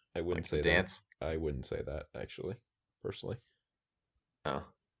line, I wouldn't like the say that. dance. I wouldn't say that actually, personally. Oh, never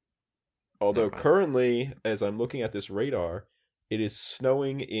Although mind. currently, as I'm looking at this radar, it is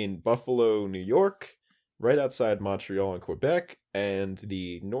snowing in Buffalo, New York, right outside Montreal and Quebec, and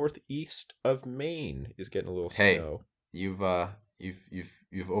the northeast of Maine is getting a little Hey, snow. you've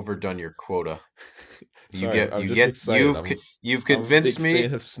you've overdone your quota. You Sorry, get I'm you just get excited. you've I'm a convinced big me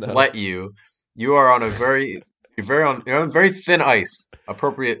fan of to snow. let you. You are on a you're on very thin ice.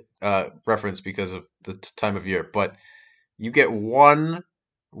 Appropriate reference because of the time of year, but you get one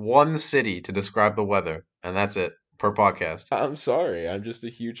city to describe the weather, and that's it per podcast. I'm sorry. I'm just a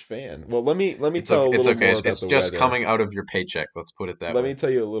huge fan. Well, let me It's tell okay. a It's little okay. more It's, about it's the just weather. coming out of your paycheck. Let's put it that Let way. me tell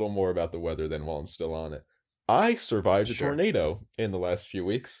you a little more about the weather then while I'm still on it. I survived a Sure. tornado in the last few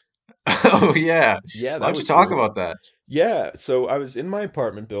weeks. Oh yeah. Yeah, Why that don't you was talk cool. about that? Yeah, so I was in my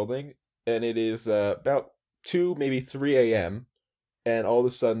apartment building and it is about 2 maybe 3 a.m. and all of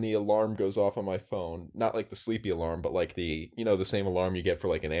a sudden the alarm goes off on my phone. Not like the sleepy alarm, but like the same alarm you get for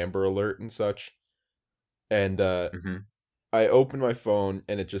like an Amber Alert and such. And Hmm. I open my phone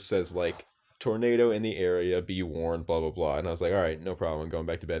and it just says like tornado in the area, be warned, blah blah blah. And I was like, all right, no problem, I'm going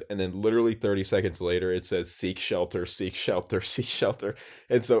back to bed. And then literally 30 seconds later it says seek shelter, seek shelter, seek shelter.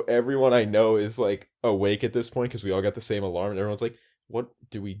 And so everyone I know is like awake at this point because we all got the same alarm and everyone's like, what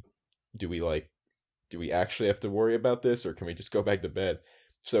do we actually have to worry about this or can we just go back to bed?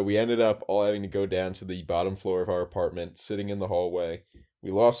 So we ended up all having to go down to the bottom floor of our apartment, sitting in the hallway. We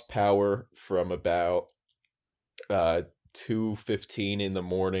lost power from about uh 2:15 in the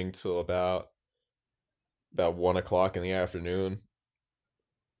morning till about 1 o'clock in the afternoon.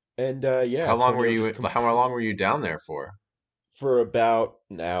 And yeah, tornado just How long were you down there for? for about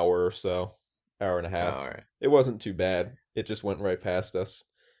an hour or so, hour and a Oh, half. all right. It wasn't too bad. It just went right past us.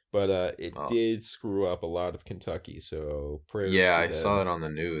 but it Oh, did screw up a lot of Kentucky. So prayers yeah, to I saw them. it on the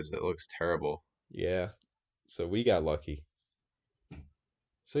news. It looks terrible. Yeah, so we got lucky.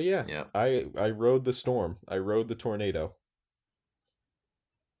 So yeah, Yeah, I rode the storm. I rode the tornado.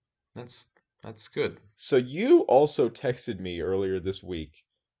 that's that's good. So you also texted me earlier this week,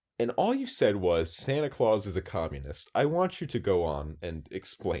 and all you said was Santa Claus is a communist. I want you to go on and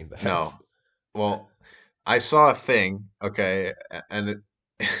explain that. No, well, I saw a thing, okay, and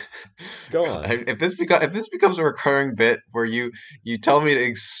Go on. if this becomes a recurring bit where you tell me to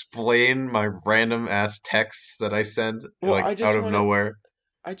explain my random ass texts that I send Well, like out of nowhere,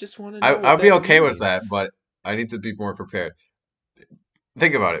 I just want to know what I'd be that okay with that, means. but I need to be more prepared.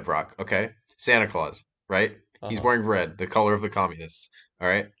 Think about it, Brock, okay? Santa Claus, right? He's Uh-huh. wearing red, the color of the communists, all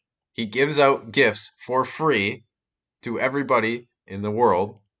right? He gives out gifts for free to everybody in the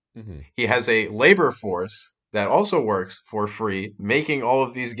world. Mhm. He has a labor force that also works for free, making all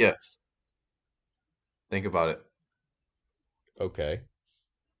of these gifts. Think about it. Okay.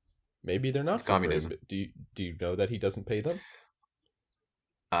 Maybe they're It's not for free, communism. but do you know that he doesn't pay them?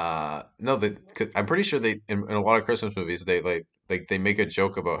 No, 'cause I'm pretty sure in a lot of Christmas movies they make a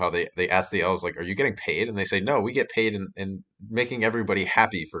joke about how they ask the elves like, "Are you getting paid?" And they say, "No, we get paid in making everybody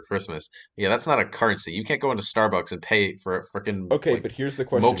happy for Christmas." Yeah, that's not a currency. You can't go into Starbucks and pay for a freaking Okay, like but here's the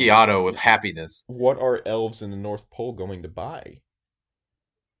question. mochiato with happiness. What are elves in the North Pole going to buy?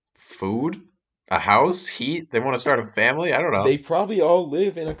 Food, a house, heat. They want to start a family. I don't know. They probably all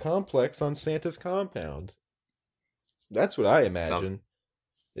live in a complex on Santa's compound. That's what I Sounds imagine.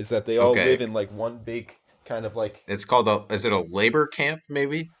 Is that they all live okay. in like one big kind of like. It's called a. Is it a labor camp?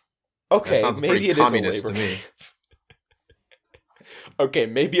 Maybe that Okay, sounds pretty maybe it is a communist labor to me. camp. Okay,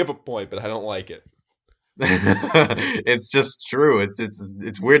 maybe you have a point, but I don't like it. It's just true.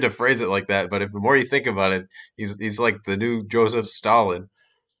 It's weird to phrase it like that, but if the more you think about it, he's like the new Joseph Stalin.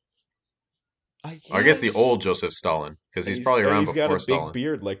 I Or I guess the guess. old Joseph Stalin, because And he's he's probably and around he's got a before big Stalin.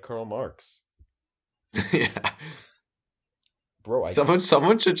 beard like Karl Marx. Yeah. Bro, I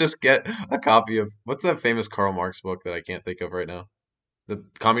Someone should just get a copy of what's that famous Karl Marx book that I can't think of right now? The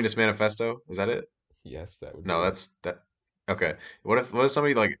Communist Manifesto? Is that it? yes, that would be No, it. that's that. Okay. What if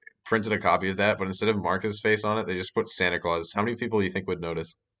somebody like printed a copy of that, but instead of Marx's face on it, they just put Santa Claus? How many people do you think would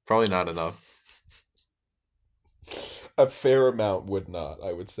notice? Probably not enough. A fair amount would not,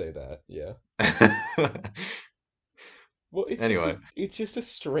 I would say that. Yeah. Well, Anyway, it's just a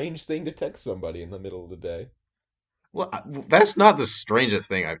strange thing to text somebody in the middle of the day. well, that's not the strangest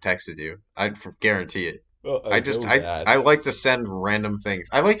thing I've texted you. Guarantee it. Well, I I just know I that. like to send random things.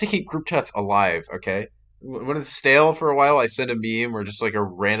 I like to keep group chats alive. Okay, when it's stale for a while, I send a meme or just like a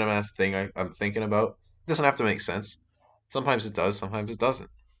random ass thing I'm thinking about. It doesn't have to make sense. Sometimes it does. Sometimes it doesn't.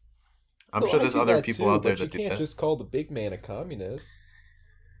 I'm Well, sure I there's do other that people too, out there but you that do can't that. just call the big man a communist.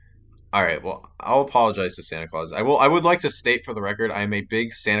 All right, well, I'll apologize to Santa Claus. I will. I would like to state for the record, I am a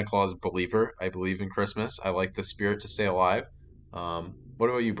big Santa Claus believer. I believe in Christmas. I like the spirit to stay alive. What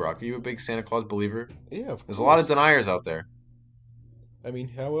about you, Brock? Are you a big Santa Claus believer? Yeah, of There's a lot of course. deniers out there. I mean,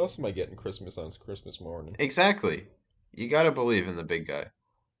 how else am I getting Christmas on Christmas morning? Exactly. You gotta believe in the big guy,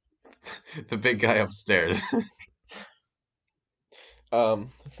 the big guy upstairs.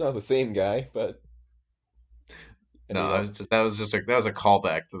 It's not the same guy, but No, anyone. that was a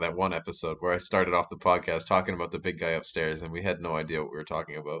callback to that one episode where I started off the podcast talking about the big guy upstairs, and we had no idea what we were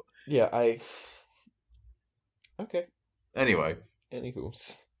talking about. Yeah, I. Okay. Anyway,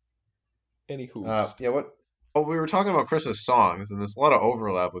 Anywho's. Anywho's. yeah, what? Oh, we were talking about Christmas songs, and there's a lot of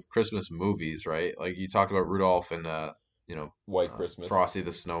overlap with Christmas movies, right? Like you talked about Rudolph and White Christmas. Frosty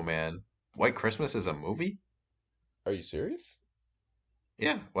the Snowman. White Christmas is a movie? Are you serious?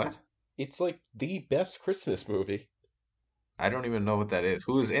 Yeah, what? It's like the best Christmas movie. I don't even know what that is.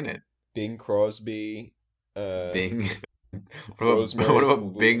 Who is in it? Bing Crosby, uh, Bing. What Rosemary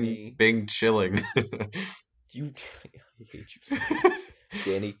about Clooney. Bing Chilling? You, I hate you so much.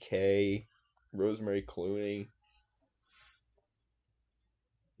 Danny Kaye, Rosemary Clooney.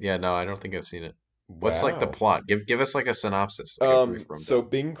 Yeah, no, I don't think I've seen it. What's like the Wow. plot? Give us like a synopsis, like a brief So rundown.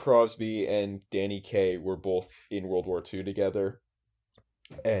 Bing Crosby and Danny Kaye were both in World War II together,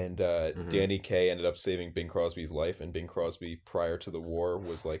 and Hmm. Danny Kaye ended up saving Bing Crosby's life. And Bing Crosby, prior to the war,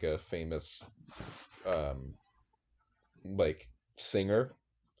 was like a famous, um, like singer.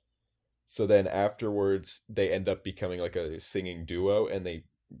 So then afterwards, they end up becoming like a singing duo, and they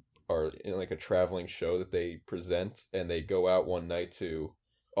are in like a traveling show that they present, and they go out one night to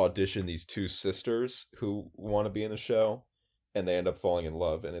audition these two sisters who want to be in the show, and they end up falling in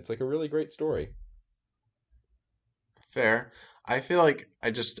love, and it's like a really great story. Fair. I feel like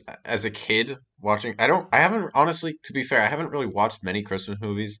I just, as a kid watching, I haven't, honestly, to be fair, I haven't really watched many Christmas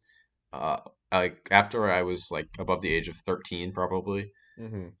movies. Uh, like after I was like above the age of 13, probably.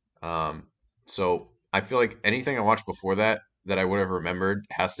 Hmm. Um, so I feel like anything I watched before that that I would have remembered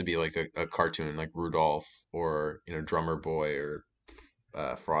has to be like a cartoon, like Rudolph or Drummer Boy or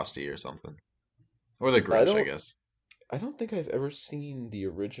Frosty or something, or the I Grinch, I don't. guess. I don't think I've ever seen the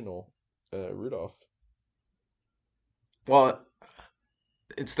original Rudolph. Well,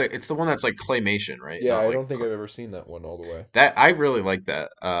 it's the one that's like claymation, right? Yeah, Not I like don't think I've ever seen that one all the way. that. I really like that.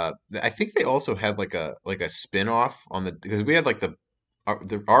 I think they also had like a spin-off on the because we had like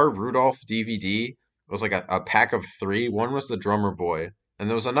our Rudolph DVD was like a pack of three. One was the Drummer Boy, and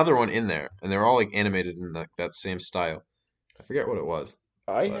there was another one in there, and they're all like animated in that same style. I forget what it was,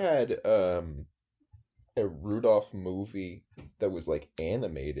 I but had a Rudolph movie that was like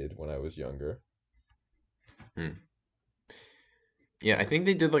animated when I was younger. hmm. Yeah, I think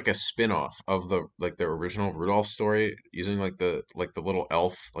they did like a spin-off of the original Rudolph story using like the little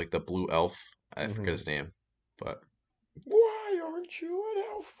elf, like the blue elf. I forget Hmm. his name, but Why aren't you at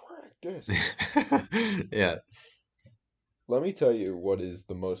elf practice? yeah, Let me tell you what is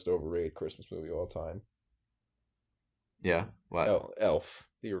the most overrated Christmas movie of all time. yeah. What? Elf,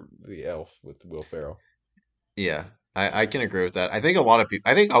 the Elf with Will Ferrell. Yeah, I can agree with that. I think a lot of people,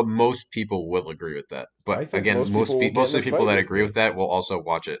 I think most people will agree with that. I But think again, most people will get most in a of the people fight that with agree me. with that will also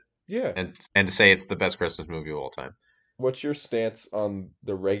watch it Yeah. and say it's the best Christmas movie of all time. What's your stance on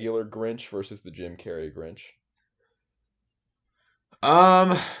the regular Grinch versus the Jim Carrey Grinch?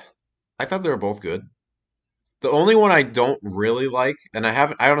 Um, I thought they were both good. The only one I don't really like, and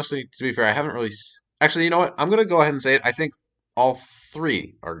I honestly, to be fair, I haven't really. Actually, you know what? I'm gonna go ahead and say it. I think all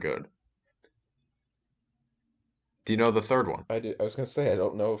three are good. Do you know the third one? I was gonna say I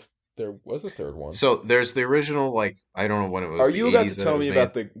don't know if there was a third one. So there's the original, like I don't know when it Are was, the you about to 80s that it tell was me made.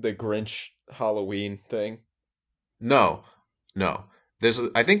 about the Grinch Halloween thing? No, no.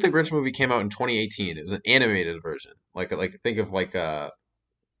 I think the Grinch movie came out in 2018. It was an animated version. Like think of like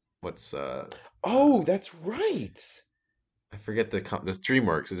what's Oh, that's right. I forget this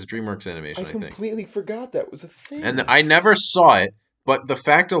DreamWorks. It's DreamWorks I Animation, I think. completely forgot that was a And thing. I never saw it, but the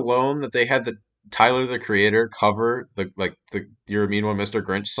fact alone that they had the Tyler the Creator cover the "You're a Mean One, Mr.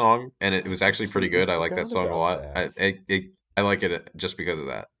 Grinch" song, and it I was actually pretty completely good. I like that forgot song a about lot. that. I like it just because of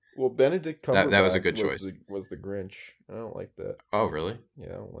that. Well, Benedict That was a Cumberbatch good choice. was the Grinch. I don't like that. Oh, really? Yeah,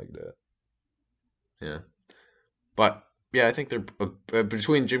 I don't like that. Yeah. But yeah, I think they're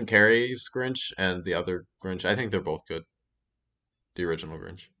between Jim Carrey's Grinch and the other Grinch. I think they're both good. The original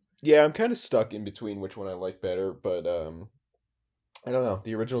Grinch. Yeah, I'm kind of stuck in between which one I like better, but I don't know.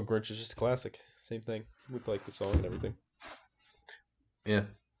 The original Grinch is just a classic. Same thing with like the song and everything. Yeah.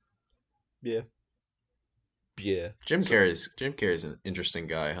 Yeah. Yeah. Jim Carrey's an interesting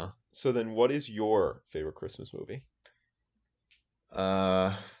guy, huh? So then what is your favorite Christmas movie?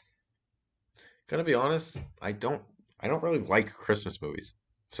 Uh, Gotta be honest, I don't really like Christmas movies,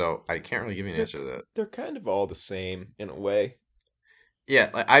 so I can't really give you an They're answer to that. they're kind of all the same in a way. Yeah,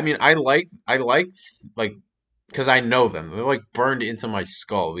 I mean, I like like because I know them. They're like burned into my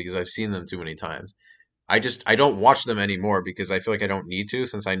skull because I've seen them too many times. I don't watch them anymore because I feel like I don't need to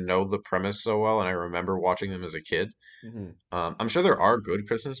since I know the premise so well and I remember watching them as a kid. Hmm. I'm sure there are good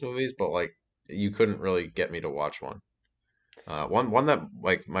Christmas movies, but like you couldn't really get me to watch one. One that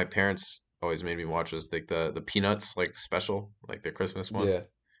like my parents always made me watch was like the Peanuts like special, like the Christmas one Yeah.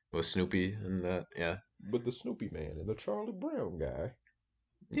 with Snoopy and that. Yeah, With the Snoopy Man and the Charlie Brown guy.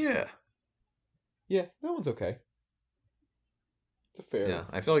 yeah, Yeah, that one's okay. It's a fair. yeah.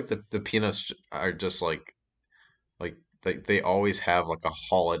 I feel like the Peanuts are just like they always have like a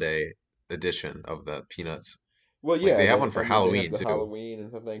holiday edition of the Peanuts. Well, Like yeah, they have one for and then they have Halloween the too. Halloween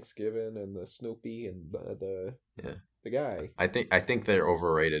and the Thanksgiving and the Snoopy and Yeah, the guy. I think they're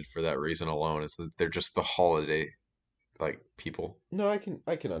overrated for that reason alone. Is that they're just the holiday like people. No, I can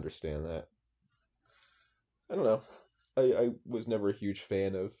understand that. I don't know. I was never a huge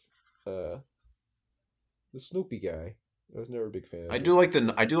fan of uh the Snoopy guy. I was never a big fan of him.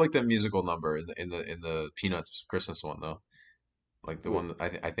 I do like the musical number in the Peanuts Christmas one though. Like the With one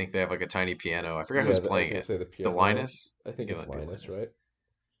that I think they have like a tiny piano. I forgot yeah, who's I was playing gonna it. say the The piano. Linus? I I think think it it's might be Linus, Linus. right?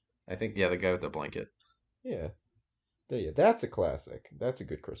 I think yeah, the guy with the blanket. Yeah. Yeah, that's a classic. That's a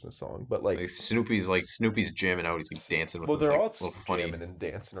good Christmas song. But like, Snoopy's jamming out. He's like dancing with well, this they're like all little funny. jamming and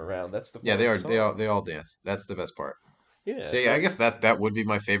dancing around. That's the Yeah, fun they of the are. song. They all dance. That's the best part. Yeah, So yeah, I and guess that would be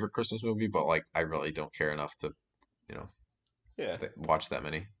my favorite Christmas movie, but like I really don't care enough to you know yeah. watch that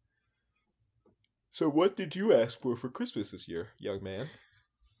many. So, what did you ask for Christmas this year, young man?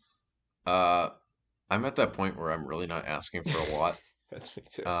 Uh, I'm at that point where I'm really not asking for a lot. That's me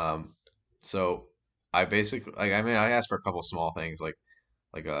too. Um, so I basically like I mean I asked for a couple small things like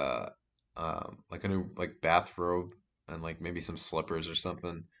like a new like bathrobe and like maybe some slippers or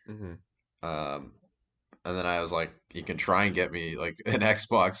something. Hmm. Um, and then I was like, you can try and get me like an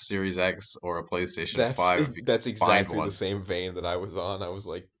Xbox Series X or a PlayStation 5 if you That's can find exactly the one. same vein that I was on. I was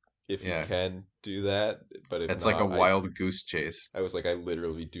like, if you Yeah, can do that, but if it's like a not, wild goose chase. I was like, I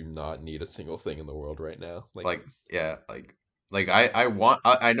literally do not need a single thing in the world right now. Like, Like yeah, like I want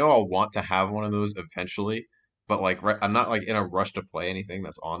I know I'll want to have one of those eventually, but like I'm not like in a rush to play anything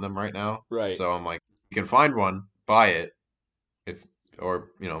that's on them right now. right. So I'm like, you can find one, buy it if or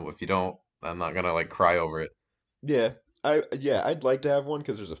if you don't, I'm not gonna like cry over it. Yeah. I'd like to have one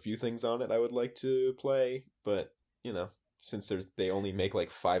because there's a few things on it I would like to play, but you know, since they only make like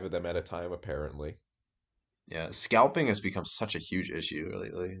five of them at a time apparently. Yeah, scalping has become such a huge issue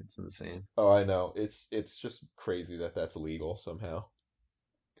lately. It's insane. Oh, I know. It's just crazy that that's illegal somehow.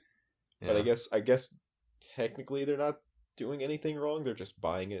 But Yeah. I guess technically they're not doing anything wrong. They're just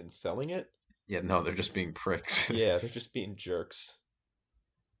buying it and selling it. Yeah, no, they're just being pricks. Yeah, they're just being jerks.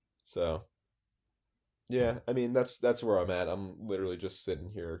 So, Yeah. yeah, I mean that's where I'm at. I'm literally just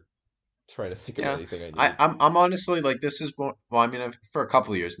sitting here trying to think of Yeah. anything I I, need. I'm honestly like this is well, I mean, for a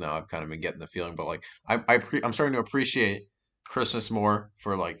couple of years now, I've kind of been getting the feeling, but like I'm starting to appreciate Christmas more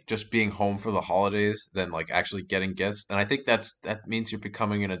for like just being home for the holidays than like actually getting gifts. And I think that means you're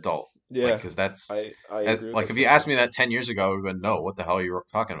becoming an adult. Like, Yeah, because that's I agree with like that if you asked sentiment. me that 10 years ago, I would have been no, what the hell are you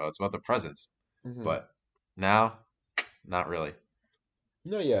talking about? It's about the presents. Hmm. But now, not really.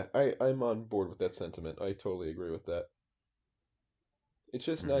 No, yeah, I'm on board with that sentiment. I totally agree with that. It's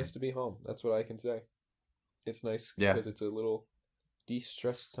just nice Hmm. to be home. That's what I can say. It's nice Yeah. because it's a little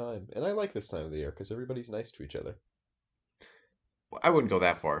de-stressed time, and I like this time of the year because everybody's nice to each other. I wouldn't go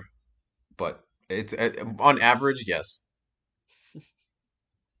that far, but it's on average, yes.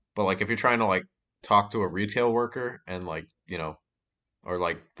 But like if you're trying to like talk to a retail worker and like, or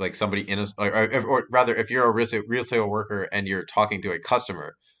like somebody in a or rather if you're a retail worker and you're talking to a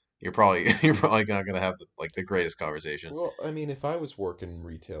customer, you're probably you're probably not gonna have like the greatest conversation. Well, I mean, if I was working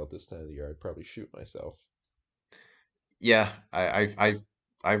retail at this time of the year, I'd probably shoot myself. Yeah,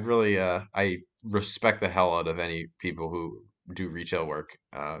 I really I respect the hell out of any people who do retail work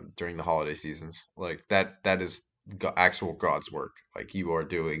during the holiday seasons. Like that is actual God's work. Like you are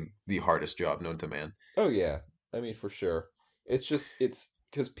doing the hardest job known to man. Oh yeah, I mean for sure. It's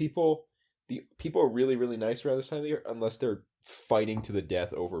because the people are really nice around this time of the year unless they're fighting to the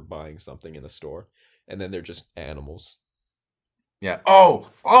death over buying something in a store, and then they're just animals. Yeah. Oh,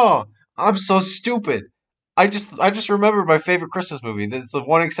 I'm so stupid. I just remembered my favorite Christmas movie. That's the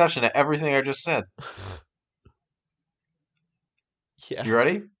one exception to everything I just said. Yeah, You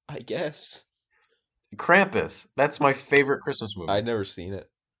ready? I guess. Krampus. That's my favorite Christmas I'd movie. never seen it.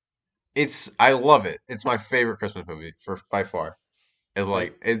 I love it. It's my favorite Christmas movie for by far. It's I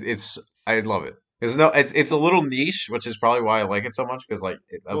like it's I love it. There's no it's a little niche, which is probably why I like it so much because like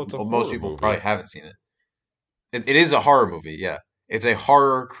well, it's a most horror people probably movie. haven't seen it. It is a horror movie, yeah. It's a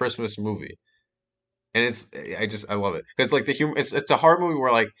horror Christmas movie. And I love it because like the humor it's a horror movie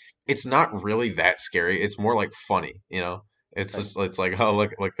where like it's not really that scary. It's more like funny. It's I just it's like oh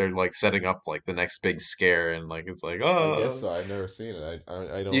look like they're like setting up like the next big scare and like it's like I guess oh so. I've never seen it.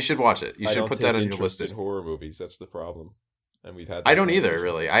 you should watch it. You I should don't put that take on your list interest this. in horror movies. That's the problem, and we've had I that don't either conversation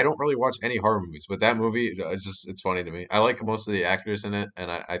really. I before. don't really watch any horror movies, but that movie it's funny to me. I like most of the actors in it, and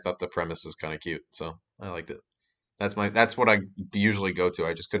I thought the premise was kind of cute, so I liked it. That's what I usually go to.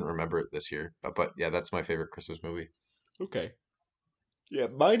 I just couldn't remember it this year, but yeah, that's my favorite Christmas movie. Okay. Yeah,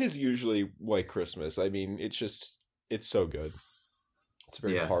 mine is usually White Christmas. I mean, it's so good. It's a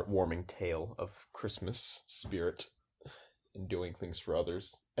very Yeah. heartwarming tale of Christmas spirit and doing things for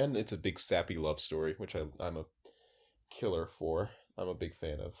others. And it's a big sappy love story, which I'm a killer for. I'm a big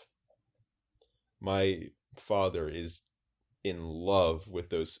fan of. My father is in love with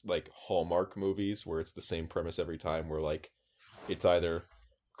those like Hallmark movies where it's the same premise every time where like it's either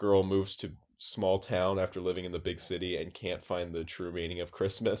girl moves to small town after living in the big city and can't find the true meaning of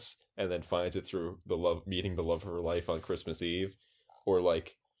Christmas and then finds it through the love meeting the love of her life on Christmas Eve, or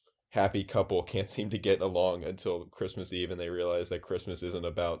like happy couple can't seem to get along until Christmas Eve and they realize that Christmas isn't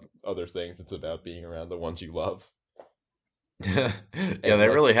about other things, it's about being around the ones you love. Yeah, And they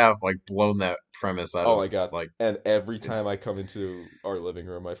really like, have like blown that premise out oh of my god. like And every time it's I come into our living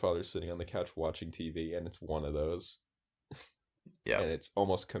room, my father's sitting on the couch watching TV, and it's one of those. yeah. And it's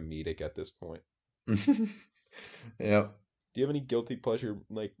almost comedic at this point. Yeah. Do you have any guilty pleasure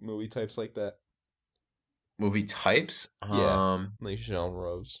like movie types like that? movie types. Yeah, like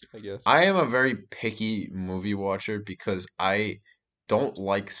genres, I guess. I am a very picky movie watcher because I don't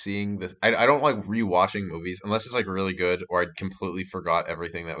like seeing this. I don't like rewatching movies unless it's like really good or I completely forgot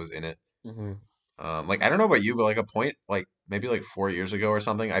everything that was in it. Hmm. Like I don't know about you, but like a point like maybe like 4 years ago or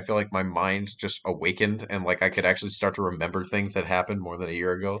something, I feel like my mind just awakened and like I could actually start to remember things that happened more than a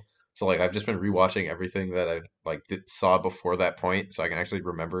year ago. So like I've just been rewatching everything that I like saw before that point, so I can actually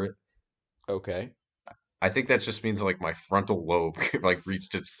remember it. Okay. I think that just means like my frontal lobe like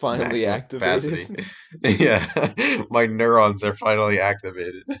reached its Finally maximum activated. capacity. Yeah, my neurons are finally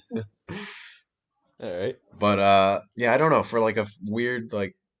activated. All right. But yeah, I don't know for like a weird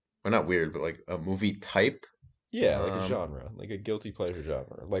like, well not weird, but like a movie type. Yeah, like a Um, genre, like a guilty pleasure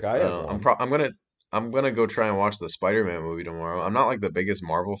genre. Like I I don't have know. one. I'm gonna go try and watch the Spider-Man movie tomorrow. I'm not like the biggest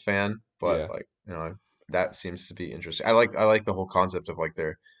Marvel fan, but Yeah. like that seems to be interesting. I like the whole concept of like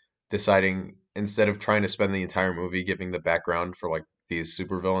they're deciding instead of trying to spend the entire movie giving the background for like these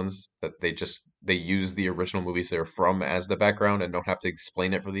supervillains that they use the original movies they're from as the background and don't have to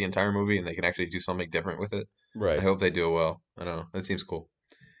explain it for the entire movie and they can actually do something different with it. I Right. hope they do it well. I don't know. That seems cool.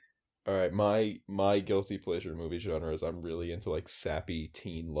 All right. My guilty pleasure movie genre is I'm really into like sappy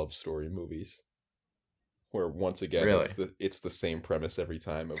teen love story movies where once again Really? it's the same premise every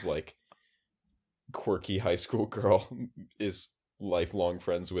time of like quirky high school girl is lifelong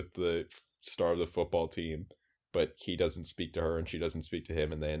friends with the star of the football team, but he doesn't speak to her and she doesn't speak to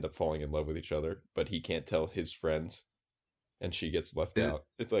him, and they end up falling in love with each other. But he can't tell his friends, and she gets left Is it out.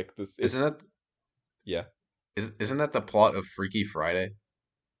 It's like this. isn't It's that yeah. isn't that the plot of Freaky Friday?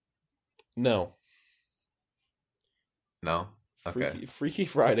 No, No? Okay. Freaky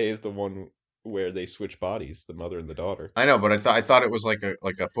Friday is the one where they switch bodies, the mother and the daughter. I know, but I thought it was like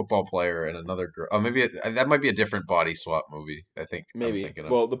a football player and another girl. Oh, maybe that might be a different body swap movie. I think I'm Maybe. thinking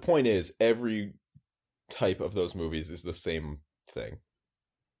of. Well, the point is, every type of those movies is the same thing,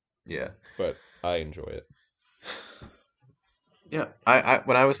 Yeah. but I enjoy it. Yeah. I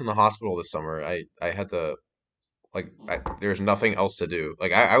when I was in the hospital this summer, I had to there's nothing else to do.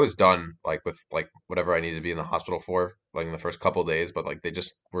 Like I was done like with like whatever I needed to be in the hospital for like in the first couple days, but like they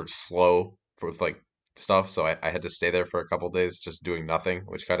just were slow for with like stuff, so I had to stay there for a couple days just doing nothing,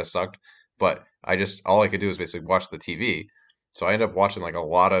 which kind of sucked. But I just all I could do was basically watch the TV. So I ended up watching like a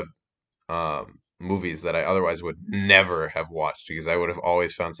lot of movies that I otherwise would never have watched because I would have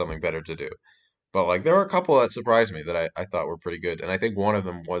always found something better to do. But like there were a couple that surprised me that I thought were pretty good. And I think one of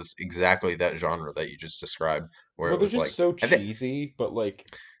them was exactly that genre that you just described, where Well, it they're was just like so I think cheesy, but like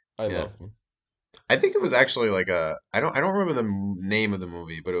I yeah. love them. I think it was actually like a I don't remember the name of the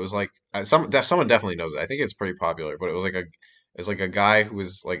movie, but it was like someone definitely knows it. I think it's pretty popular, but it was like a guy who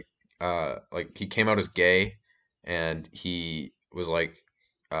was like he came out as gay and he was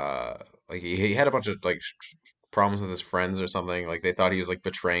uh like he had a bunch of like problems with his friends or something. Like they thought he was like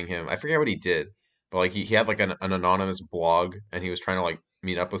betraying him. I forget what he did, but like he had like an anonymous blog and he was trying to like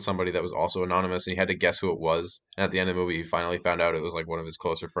meet up with somebody that was also anonymous and he had to guess who it was. And at the end of the movie, he finally found out it was like one of his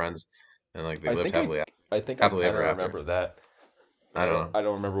closer friends and like they I lived think I I think I happily kind ever of after. remember that. I don't know, I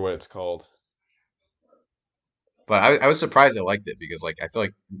don't remember what it's called. but I was surprised I liked it because like I feel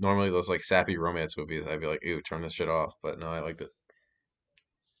like normally those like sappy romance movies I'd be like, ew, turn this shit off. But no, I liked it.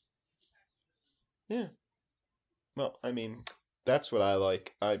 Yeah. Well, I mean, that's what I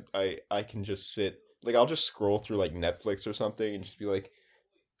like. I can just sit like I'll just scroll through like Netflix or something and just be like,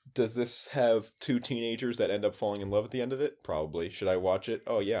 does this have two teenagers that end up falling in love at the end of it? Probably. Should I watch it?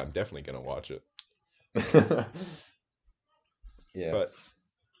 Oh yeah, I'm definitely gonna watch it. Yeah. But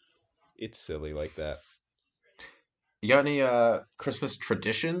it's silly like that. You got any Christmas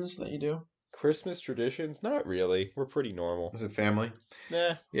traditions that you do Christmas traditions? Not really. We're pretty normal. as a family?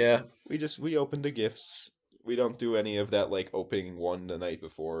 Nah, Yeah. we open the gifts. We don't do any of that like opening one the night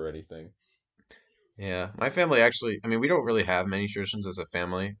before or anything. Yeah. My family actually, I mean, we don't really have many traditions as a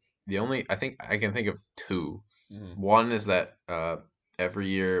family. The only I think I can think of two. Mm. One is that every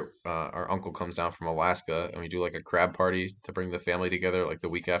year our uncle comes down from Alaska and we do like a crab party to bring the family together like the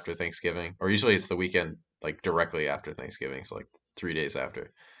week after Thanksgiving, or usually it's the weekend like directly after Thanksgiving, so like 3 days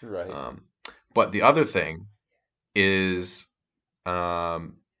after. Right. Um, but the other thing is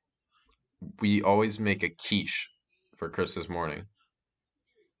um, we always make a quiche for Christmas morning.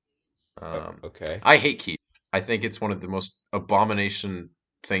 Um, Okay. I hate quiche. I think it's one of the most abomination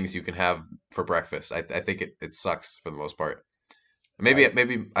things you can have for breakfast. I think it sucks for the most part. Maybe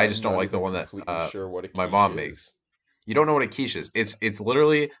I just I'm don't not like the even one that completely sure what a my quiche mom makes. is. You don't know what a quiche is? It's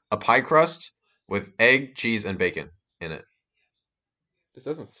literally a pie crust with egg, cheese, and bacon in it. This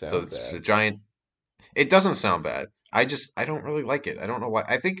doesn't So sound it's just a bad. giant. It doesn't sound bad. I don't really like it. I don't know why.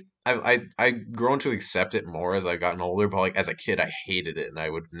 I think I grown to accept it more as I've gotten older, but like as a kid I hated it and I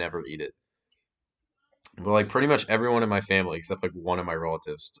would never eat it. But like pretty much everyone in my family except like one of my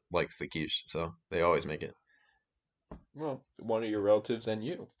relatives likes the quiche, so they always make it. Well, one of your relatives and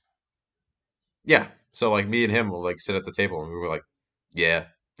you. Yeah. So like me and him will like sit at the table and we were like, yeah,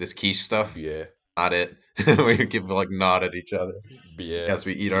 this quiche stuff, Yeah, not it. We give like nod at each other yeah, as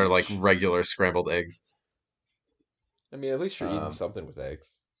we eat our like quiche. regular scrambled eggs. I mean, at least you're eating Um, something with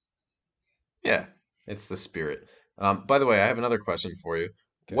eggs. yeah, it's the spirit. By the way, I have another question for you.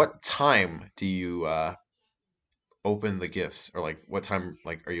 Okay. What time do you open the gifts, or like what time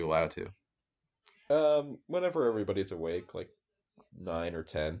like are you allowed to? Whenever everybody's awake, like 9 or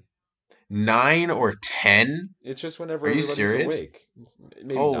 10. 9 or 10? It's just whenever Are you everybody's serious? awake.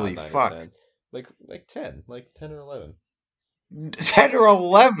 Maybe not Holy 9 or 10. fuck. Like 10, like 10 or 11. 10 or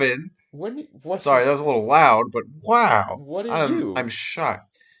 11? What Sorry, that was a little loud, but wow. what are I'm you?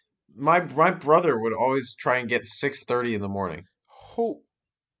 shocked. My brother would always try and get 6:30 in the morning. Oh,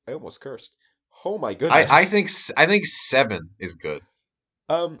 I almost cursed. Oh my I goodness. think I think 7 is good.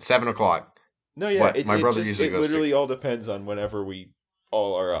 Um, 7 o'clock. no, yeah, But my it brother just usually it goes to literally all depends on whenever we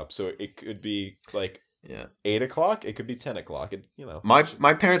all are up. So it could be like yeah. 8 o'clock. It could be 10 o'clock.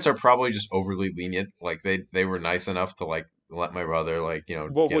 My parents are probably just overly lenient. Like they were nice enough to like let my brother like,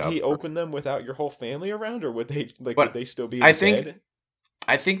 Well, get would up. he open them without your whole family around, or would But they still be I in think bed?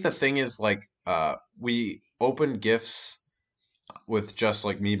 I think the thing is like we open gifts with just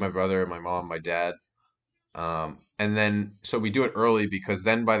like me, my brother, my mom, my dad. And then so we do it early because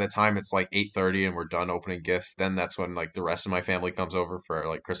then by the time it's like 8:30 and we're done opening gifts, then that's when like the rest of my family comes over for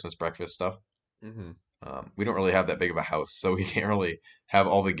like Christmas breakfast stuff. Mm-hmm. We don't really have that big of a house, so we can't really have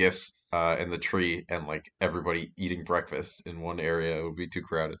all the gifts in the tree and like everybody eating breakfast in one area. It would be too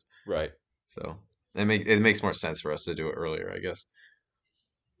crowded. Right. So it makes more sense for us to do it earlier, I guess.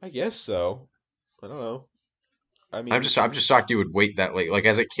 I guess so. I don't know. I mean, I'm just shocked you would wait that late. Like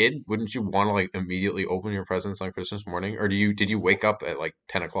as a kid, wouldn't you want to like immediately open your presents on Christmas morning, or did you wake up at like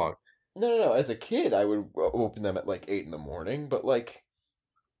 10 o'clock? no. As a kid, I would open them at like 8 in the morning, but like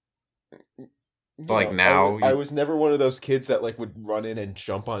But like I now, I was never one of those kids that like would run in and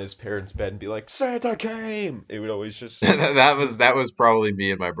jump on his parents' bed and be like, Santa came. It would always just that was probably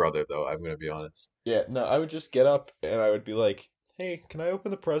me and my brother though. I'm gonna be honest. yeah, no, I would just get up and I would be like, "Hey, can I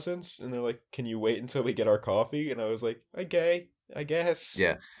open the presents?" And they're like, "Can you wait until we get our coffee?" And I was like, "Okay, I guess."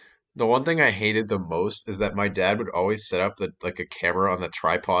 Yeah. The one thing I hated the most is that my dad would always set up like a camera on the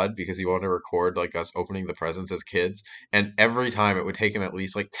tripod because he wanted to record like us opening the presents as kids. And every time it would take him at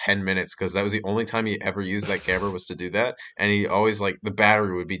least like 10 minutes because that was the only time he ever used that camera was to do that. And he always like the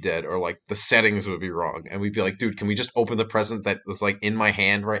battery would be dead or like the settings would be wrong. And we'd be like, dude, can we just open the present that is like in my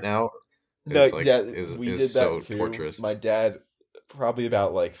hand right now? No, It's like yeah, we is did that so too. torturous. My dad, probably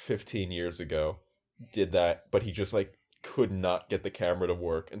about like 15 years ago, did that, but he just like could not get the camera to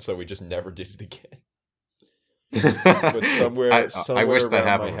work, and so we just never did it again. But I wish that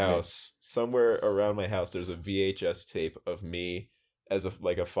happened with me. somewhere around my house, there's a VHS tape of me as a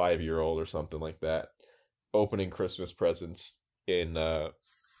like a 5 year old or something like that, opening Christmas presents in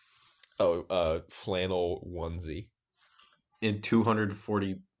flannel onesie, In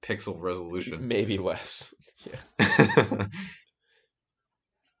 240 pixel resolution. maybe less. Yeah.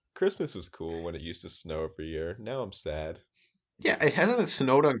 Christmas was cool when it used to snow every year. Now I'm sad. Yeah, it hasn't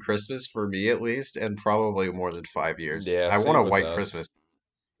snowed on Christmas for me at least, and probably more than 5 years. Yeah, I want same a with white us. Christmas.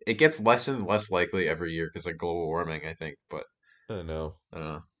 It gets less and less likely every year because of global warming, I think. But I don't know. I don't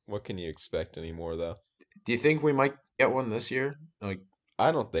know. What can you expect anymore, though? Do you think we might get one this year? Like,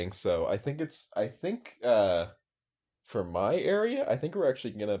 I don't think so. I think for my area, I think we're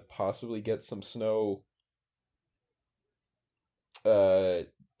actually gonna possibly get some snow uh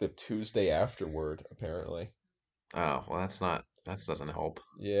the Tuesday afterward, apparently. oh, well, that doesn't help.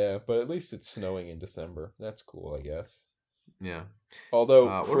 Yeah, but at least it's snowing in December. That's cool, I guess. Yeah. Although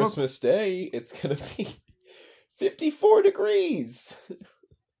What about? Christmas Day, it's gonna be 54 degrees.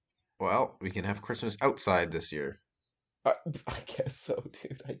 Well, we can have Christmas outside this year. I, I guess so,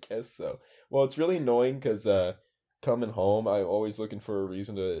 dude. I guess so. Well, it's really annoying because coming home, I'm always looking for a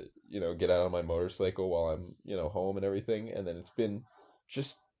reason to, get out on my motorcycle while I'm, home and everything. And then it's been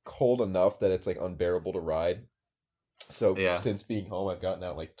just cold enough that it's like unbearable to ride. So Yeah. since being home, I've gotten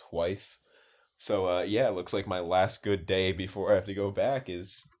out like twice. So yeah, it looks like my last good day before I have to go back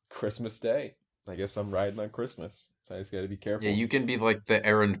is Christmas Day. I guess I'm riding on Christmas, so I just got to be Yeah, careful. you can be like the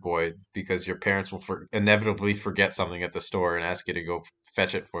errand boy because your parents will inevitably forget something at the store and ask you to go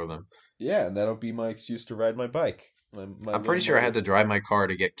fetch it for them. Yeah, and that'll be my excuse to ride my bike. My I'm little pretty sure I had mother. to drive my car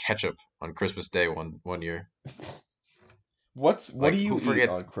to get ketchup on Christmas Day one year. What do Like you who eat forget?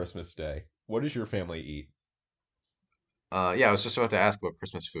 on Christmas Day? What does your family eat? Yeah, I was just about to ask about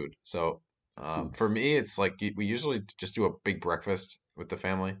Christmas food. So, Food. for me, it's like we usually just do a big breakfast with the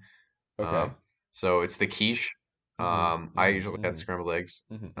family. Okay. Um, so it's the quiche. Mm-hmm. I Mm-hmm. usually had Mm-hmm. scrambled eggs.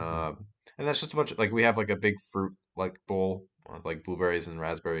 Mm-hmm. Mm-hmm. And that's just a bunch of like we have like a big fruit like bowl with like blueberries and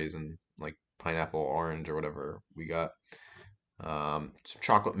raspberries and like pineapple, orange or whatever we got. Some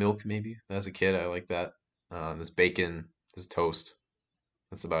chocolate milk maybe. As a kid, I like that. There's bacon, there's toast.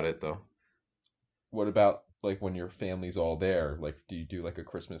 That's about it though. What about like when your family's all there? Like, do you do like a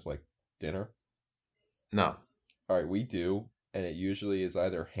Christmas like dinner? No. All right, we do, and it usually is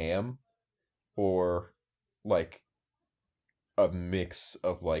either ham or like a mix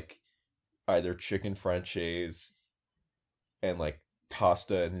of like either chicken franchise and like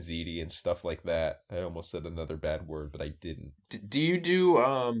pasta and ziti and stuff like that. I almost said another bad word, but I didn't. Do you do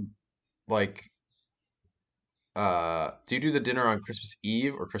like do you do the dinner on Christmas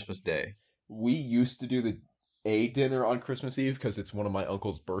Eve or Christmas Day? We used to do the a dinner on Christmas Eve because it's one of my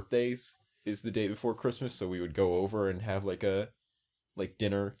uncle's birthdays is the day before Christmas, so we would go over and have like a like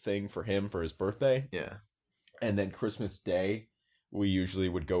dinner thing for him for his birthday. Yeah. And then Christmas Day, we usually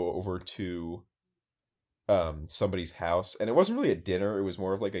would go over to somebody's house, and it wasn't really a dinner, it was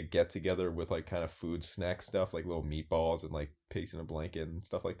more of like a get together with like kind of food snack stuff like little meatballs and like pigs in a blanket and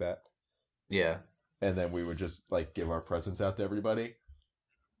stuff like that. Yeah. And then we would just like give our presents out to everybody.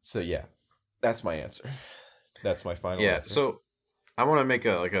 So yeah, that's my answer. That's my final Yeah. answer. So I want to make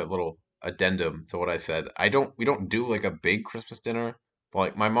a like a little addendum to what I said. We don't do like a big Christmas dinner. But,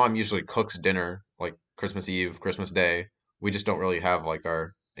 like my mom usually cooks dinner like Christmas Eve, Christmas Day. We just don't really have like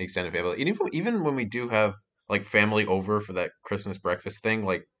our extended family. And even when we do have like family over for that Christmas breakfast thing,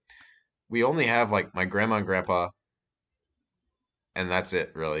 like we only have like my grandma and grandpa, and that's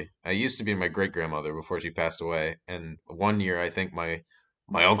it really. I used to be my great grandmother before she passed away, and one year I think my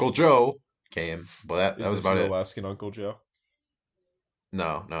Uncle Joe came, but that Is was this about your it. Alaskan Uncle Joe?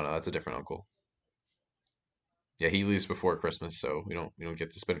 No, that's a different uncle. Yeah, he leaves before Christmas, so we don't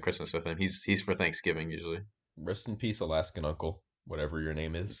get to spend Christmas with him. He's for Thanksgiving usually. Rest in peace, Alaskan Uncle, whatever your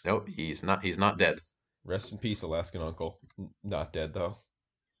name is. Nope, he's not dead. Rest in peace, Alaskan Uncle. Not dead though.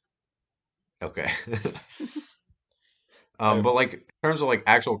 Okay. I But like in terms of like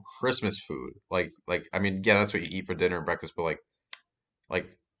actual Christmas food, like I mean, yeah, that's what you eat for dinner and breakfast, but like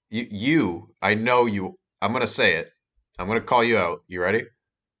I know you. I'm gonna say it. I'm gonna call you out. You ready?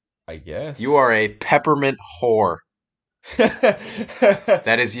 I You guess. are a peppermint whore.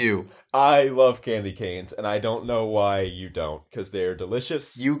 That is you. I love candy canes, and I don't know why you don't, because they're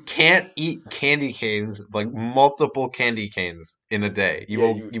delicious. You can't eat candy canes, like multiple candy canes in a day. Yeah,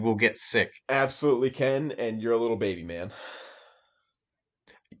 you You will get sick. absolutely can, and you're a little baby man.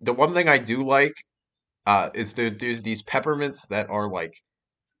 The one thing I do like is there's these peppermints that are like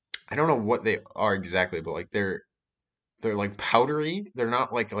I don't know what they are exactly, but like they're like powdery. They're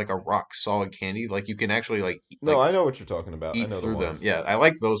not like a rock solid candy. Like you can actually No, I know what you're talking about. I eat know the through them. ones. Yeah, I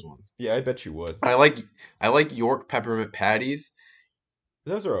like those ones. Yeah, I bet you would. I like I like York peppermint patties,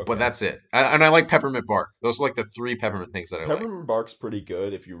 Those are but okay. that's it. And I like peppermint bark. Those are like the three peppermint things that I like. Peppermint bark's pretty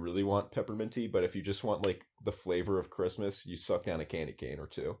good if you really want pepperminty, but if you just want like the flavor of Christmas, you suck down a candy cane or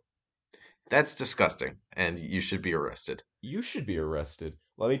two. That's disgusting, and you should be arrested. You should be arrested.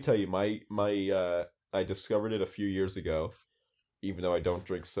 Let me tell you, my I discovered it a few years ago. Even though I don't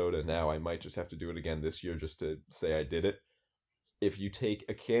drink soda now, I might just have to do it again this year just to say I did it. If you take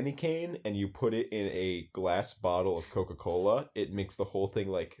a candy cane and you put it in a glass bottle of Coca-Cola, it makes the whole thing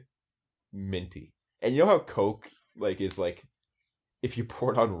like minty. And you know how Coke like is like if you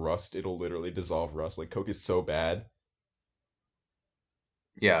pour it on rust, it'll literally dissolve rust. Like Coke is so bad.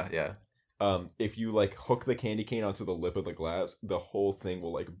 Yeah, yeah. If you like hook the candy cane onto the lip of the glass, the whole thing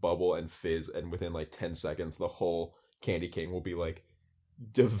will like bubble and fizz, and within like 10 seconds, the whole candy cane will be like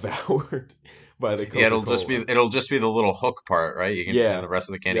devoured by the Yeah, Coca-Cola. it'll just be the little hook part, right? You can and Yeah. the rest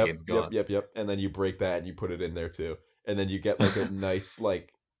of the candy Yep, cane's yep, gone. yep, yep. And then you break that and you put it in there too. And then you get like a nice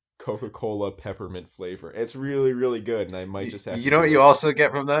like Coca-Cola peppermint flavor. It's really, really good, and I might just have You to know what do you it. also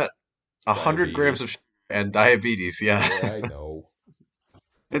get from that? 100 grams of Diabetes. sugar and diabetes. Yeah. Yeah, I know.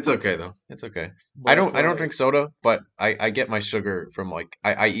 It's okay though. It's okay. Wanna I don't try? drink soda, but I get my sugar from like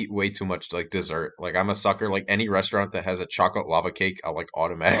I eat way too much like dessert. Like I'm a sucker. Like any restaurant that has a chocolate lava cake, I'll like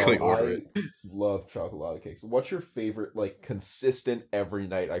Oh, automatically order it. I love chocolate lava cakes. What's your favorite, like, consistent every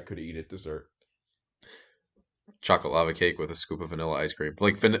night I could eat it dessert? Chocolate lava cake with a scoop of vanilla ice cream.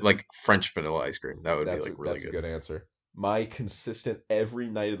 Like like French vanilla ice cream. That would be like really That's a good. good answer. My consistent every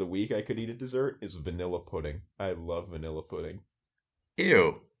night of the week I could eat a dessert is vanilla pudding. I love vanilla pudding.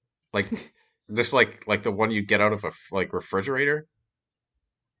 Ew. Like just like the one you get out of a like refrigerator,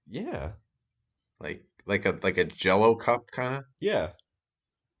 Yeah. like a Jello cup kind of. Yeah.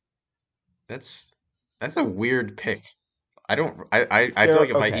 That's that's a weird pick. I don't. I feel like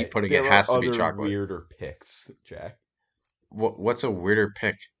There if I eat okay, pudding, it there are has to be other chocolate. weirder picks, Jack. What's a weirder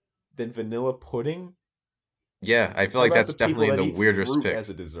pick? Than vanilla pudding? Yeah, I feel How like about the that's people definitely in that the eat weirdest fruit as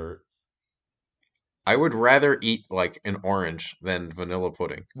a picks. dessert? I would rather eat like an orange than vanilla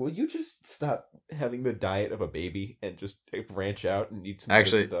pudding. Will you just stop having the diet of a baby and just branch out and eat some good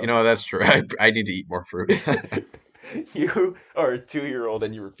Actually, stuff? that's true. I need to eat more fruit. You are a 2-year-old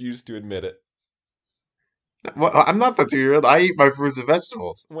and you refuse to admit it. Well, I'm not the 2-year-old. I eat my fruits and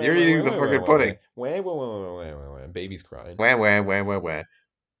vegetables. Wah, You're wah, eating wah, the wah, wah, fucking wah, wah. pudding. Wah, wah, wah, wah, wah, wah, wah. Baby's crying. Wah wah wah wah wah.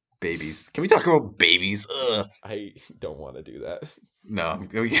 Babies. Can we talk about babies? Ugh. I don't want to do that. No,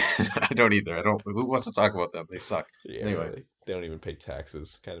 I don't either. I don't. Who wants to talk about them? They suck. Yeah, Anyway, really. They don't even pay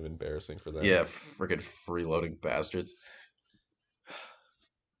taxes. Kind of embarrassing for them. yeah, freaking freeloading bastards.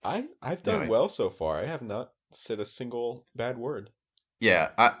 I've done Anyway, well so far. I have not said a single bad word. yeah,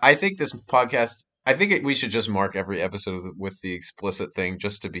 I think this podcast. I think we should just mark every episode with the explicit thing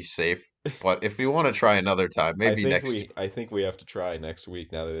just to be safe. But if we want to try another time, maybe next. I think we have to try next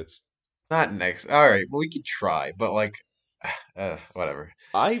week now that it's Not next. All right, well, we could try, but like, whatever.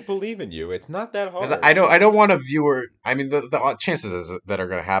 I believe in you. It's not that Because hard. I don't want a viewer. I mean, the chances that are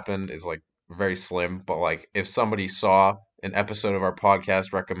going to happen is like very slim. But like, if somebody saw an episode of our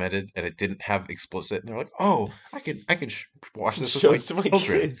podcast recommended and it didn't have explicit, and they're like, "Oh, I can watch this with my Shows to my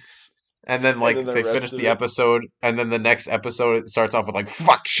children," kids. and then And then like the they rest finish of the it. episode, and then the next episode it starts off with like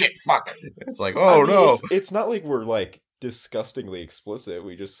 "fuck, shit, fuck." It's like, I "Oh mean, no, it's not like we're like disgustingly explicit.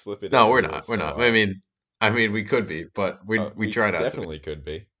 We just slip it in no, every we're not, once we're in a not." while. I mean, we could be, but we We try not to be. definitely could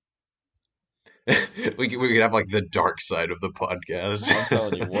be. We could have like the dark side of the podcast. I'm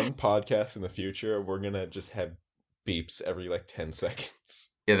telling you, one podcast in the future, we're gonna just have beeps every like 10 seconds.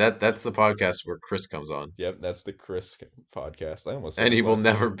 Yeah, that's the podcast where Chris comes on, Yep, that's the Chris podcast. I almost said and he his will last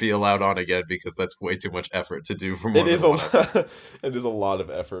never name. be allowed on again because that's way too much effort to do for It more is than a one episode. lot, it is a lot of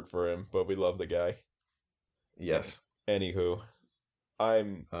effort for him, but we love the guy. Yes. Anywho,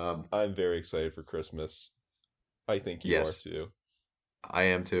 I'm Um. I'm very excited for Christmas. I think you are Yes, too. I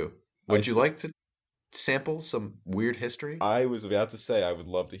am too. I Would you s- like to sample some weird history? I was about to say I would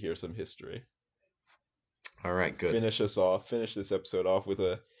love to hear some history. All right, good. Finish this episode off with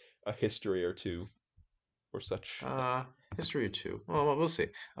a history or two or such. Uh, History or two. Well, we'll see.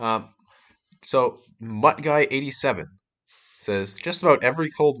 So Mutt Guy 87 says just about every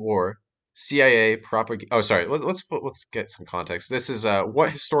Cold War CIA propaganda. Oh, sorry. Let's get some context. This is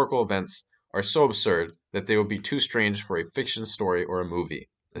what historical events are so absurd that they would be too strange for a fiction story or a movie.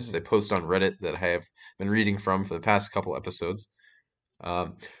 This is Mhm. a post on Reddit that I have been reading from for the past couple episodes.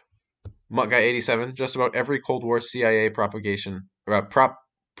 Um, Mutt Guy 87. Just about every Cold War CIA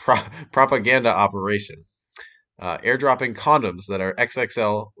propaganda operation. Airdropping condoms that are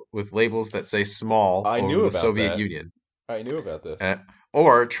XXL with labels that say small I over knew the about Soviet that. Union. I knew about uh, this.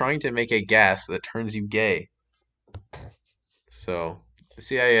 or trying to make a gas that turns you gay. So, the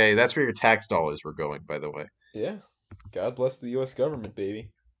CIA, that's where your tax dollars were going, by the way. Yeah. God bless the U.S. government, baby.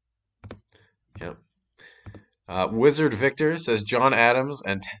 Yeah. Wizard Victor says John Adams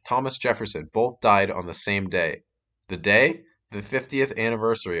and Thomas Jefferson both died on the same day. The day? The 50th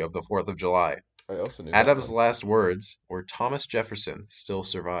anniversary of the 4th of July. I also knew that Adams' one. last words were Thomas Jefferson still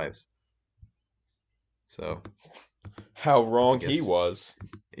survives. So, How I wrong he guess, was.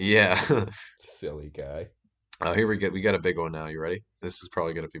 yeah. Silly guy. Here we go. We got a big one now. You ready? This is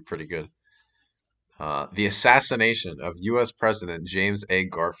probably going to be pretty good. The assassination of U.S. President James A.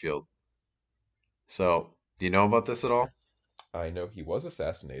 Garfield. So, do you know about this at all? I know he was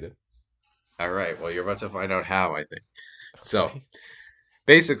assassinated. All right. Well, you're about to find out how, I think. So, Okay.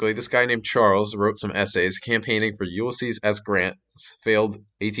 basically, this guy named Charles wrote some essays campaigning for Ulysses S. Grant's failed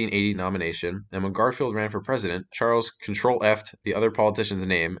 1880 nomination. And when Garfield ran for president, Charles Control F'd the other politician's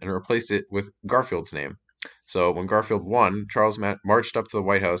name and replaced it with Garfield's name. So when Garfield won, Charles marched up to the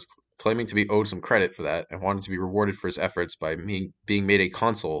White House claiming to be owed some credit for that and wanted to be rewarded for his efforts by being made a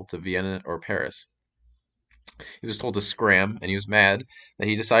consul to Vienna or Paris. He was told to scram, and he was mad that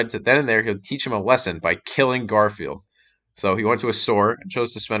he decided to then and there he'll teach him a lesson by killing Garfield. So he went to a store and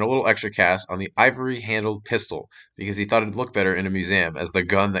chose to spend a little extra cash on the ivory-handled pistol because he thought it'd look better in a museum as the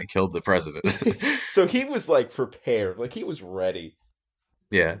gun that killed the president. So he was like prepared. Like he was ready.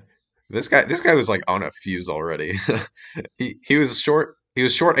 Yeah. This guy was like on a fuse already. He was short. He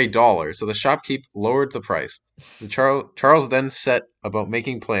was short $1, so the shopkeep lowered the price. Charles then set about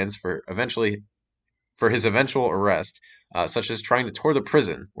making plans for his eventual arrest, such as trying to tour the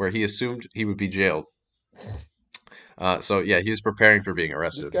prison where he assumed he would be jailed. So yeah, he was preparing for being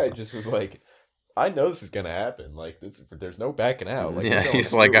This arrested. guy So just was like, I know this is gonna happen. Like, there's no backing out. Like, we're yeah, going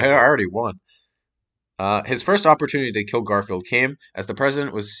he's like, through I with it. already won. His first opportunity to kill Garfield came as the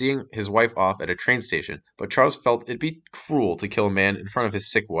president was seeing his wife off at a train station, but Charles felt it'd be cruel to kill a man in front of his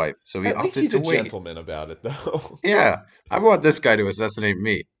sick wife, so he At least opted he's to a wait. gentleman about it, though. Yeah, I want this guy to assassinate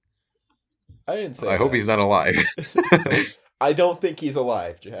me. I didn't say I hope that. he's not alive. I don't think he's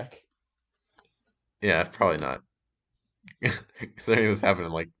alive, Jack. Yeah, probably not. Considering this happened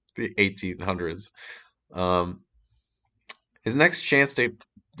in like the 1800s. Um, his next chance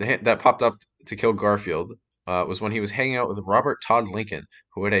that popped up to kill Garfield was when he was hanging out with Robert Todd Lincoln,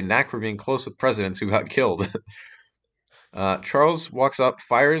 who had a knack for being close with presidents who got killed. Charles walks up,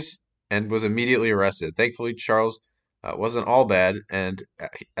 fires, and was immediately arrested. Thankfully, Charles wasn't all bad, and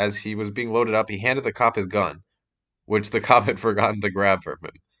as he was being loaded up, he handed the cop his gun, which the cop had forgotten to grab from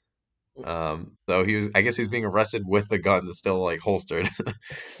him. So I guess he was being arrested with the gun that's still like holstered.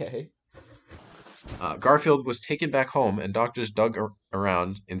 Okay. Garfield was taken back home, and doctors dug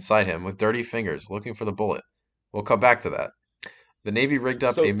around inside him with dirty fingers, looking for the bullet. We'll come back to that. The Navy rigged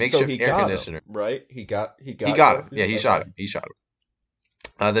up a So he makeshift air got him, conditioner. right? He He got got him. Yeah, Garfield. he shot Okay. him. He shot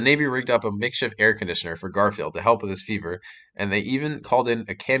him. The Navy rigged up a makeshift air conditioner for Garfield to help with his fever, and they even called in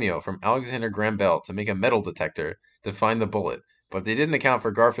a cameo from Alexander Graham Bell to make a metal detector to find the bullet. But they didn't account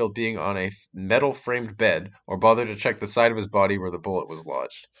for Garfield being on a metal framed bed or bother to check the side of his body where the bullet was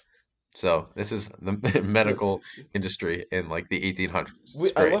lodged. So this is the So medical industry in like the 1800s.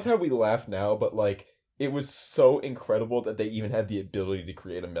 It's I great. love how we laugh now, but like it was so incredible that they even had the ability to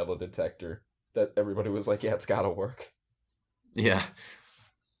create a metal detector that everybody was like, yeah, it's got to work. Yeah.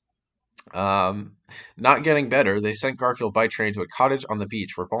 Um, Not getting better, they sent Garfield by train to a cottage on the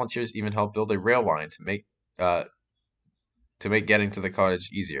beach where volunteers even helped build a rail line uh, to make getting to the cottage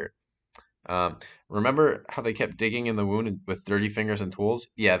easier. Um, Remember how they kept digging in the wound with dirty fingers and tools?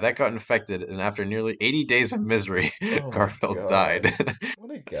 Yeah, that got infected, and after nearly 80 days of misery, Oh my Garfield died. god.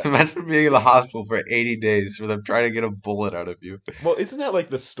 What a guy. Imagine being in the hospital for 80 days for them trying to get a bullet out of you. Well, isn't that like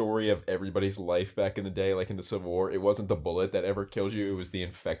the story of everybody's life back in the day, like in the Civil War? It wasn't the bullet that ever killed you, it was the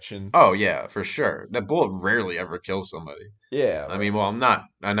infection. Oh yeah, for sure. That bullet rarely ever kills somebody. Yeah, I right. mean, well, I'm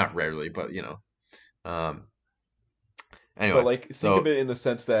not rarely, but you know. Um, But anyway, like think of so it in the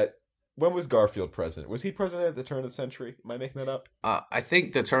sense that when was Garfield president? Was he president at the turn of the century? Am I making that up? I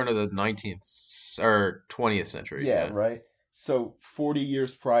think the turn of the 19th or 20th century. Yeah, Yeah, right. So 40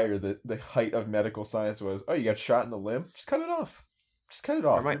 years prior, the height of medical science was, oh, you got shot in the limb? Just cut it off. Just cut it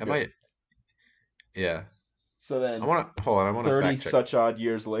or off. You're I good. might. Yeah, So I then want to hold on. I want to 30 fact check. such odd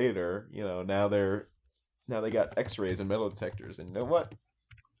years later, now they got x-rays and metal detectors and you know what?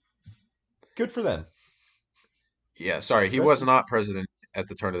 Good for them. Yeah, sorry, he Rest was in not president at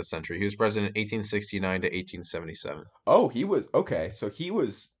the turn of the century. He was president 1869 to 1877. Oh, he was okay. So he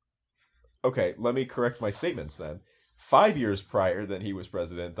was okay. Let me correct my statements then. 5 years prior than he was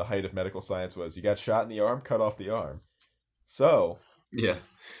president, the height of medical science was you got shot in the arm, cut off the arm. So Yeah.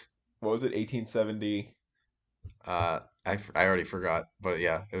 what was it? 1870. I already forgot, but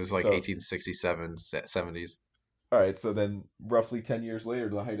yeah, it was like So 1867, 70s. all right. So then, roughly 10 years later,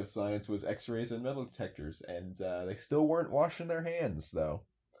 the height of science was X-rays and metal detectors, and they still weren't washing their hands though.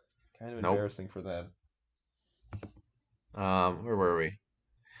 Kind of Nope. embarrassing for them. Where were we?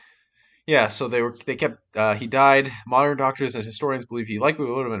 Yeah, so they kept he died. Modern doctors and historians believe he likely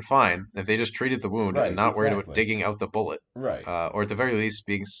would have been fine if they just treated the wound and Right. not worried about Exactly. digging out the bullet, Right. or at the very least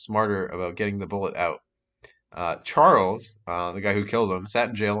being smarter about getting the bullet out. Charles, the guy who killed him, sat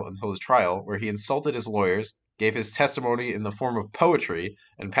in jail until his trial, where he insulted his lawyers, gave his testimony in the form of poetry,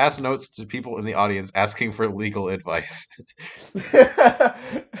 and passed notes to people in the audience asking for legal advice.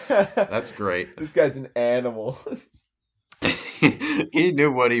 That's great. This guy's an animal. He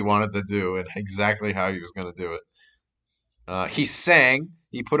knew what he wanted to do and exactly how he was going to do it. He sang.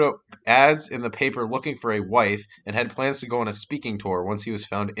 He put up ads in the paper looking for a wife and had plans to go on a speaking tour once he was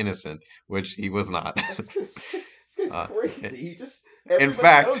found innocent, which he was not. I was gonna say, this guy's Uh, crazy. He just in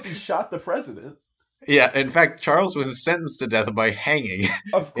everybody knows fact, he shot the president. yeah, in fact, Charles was sentenced to death by hanging,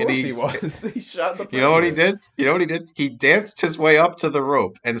 Of and course he was. He shot the you know what he president. did? You know what he did? He danced his way up to the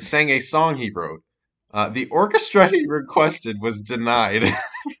rope and sang a song he wrote. The orchestra he requested was denied.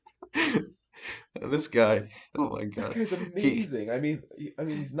 This guy, oh my That God, guy's he, amazing. I mean,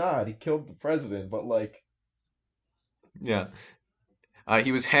 he's not. He killed the president, but like, yeah,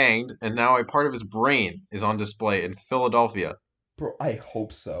 he was hanged, and now a part of his brain is on display in Philadelphia. Bro, I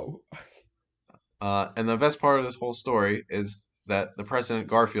hope so. And the best part of this whole story is that the President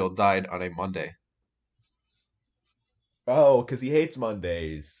Garfield died on a Monday. Oh, because he hates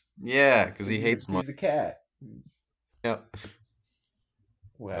Mondays. Yeah, because he Because hates Monday. he's a cat. Yep.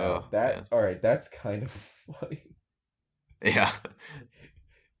 Wow, Oh that man. all right. That's kind of funny. Yeah.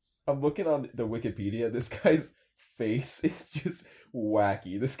 I'm looking on the Wikipedia. This guy's face is just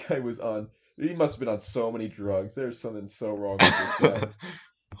wacky. This guy was on. He must have been on so many drugs. There's something so wrong with this guy.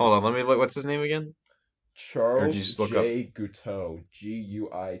 Hold on, let me look. What's his name again? Or did you Charles just look up? J. Guiteau.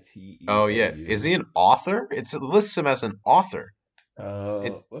 Oh yeah, is Guiteau. he an author? It lists him as an author.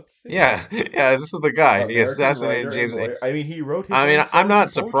 It Let's see. yeah, yeah. This is the guy. He American assassinated writer and James A. lawyer. I mean, he wrote his I own mean, I'm songs not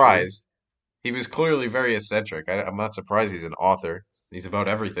and poetry. surprised. He was clearly very eccentric. I'm not surprised he's an author. He's about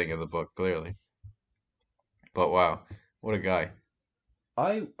everything in the book, clearly. But wow, what a guy.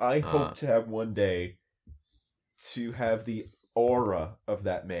 I Uh, hope to have one day to have the aura of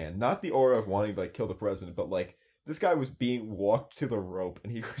that man. Not the aura of wanting to like kill the president, but like this guy was being walked to the rope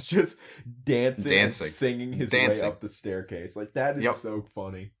and he was just dancing and dancing, singing his way dancing. up the staircase. Like that is Yep, so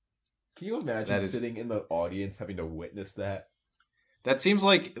funny. Can you imagine that is. sitting in the audience having to witness that? That seems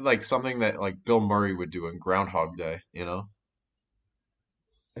like something that like Bill Murray would do in Groundhog Day. You know,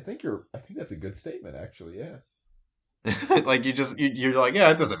 I think that's a good statement actually, yeah. like you're like, yeah,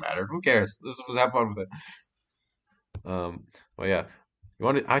 it doesn't matter. Who cares? Let's just have fun with it. Well, yeah.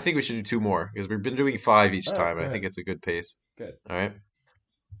 I think we should do two more because we've been doing five each All right, time, go and I ahead. think it's a good pace. Good. All right.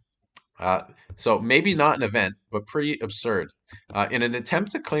 Uh, so maybe not an event, but pretty absurd. In an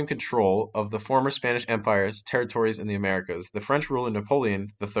attempt to claim control of the former Spanish Empire's territories in the Americas, the French ruler Napoleon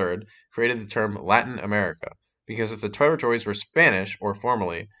III created the term Latin America, because if the territories were Spanish or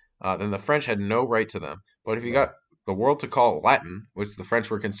formally, then the French had no right to them. But if you Right. got the world to call it Latin, which the French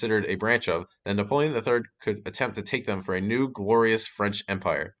were considered a branch of, then Napoleon III could attempt to take them for a new glorious French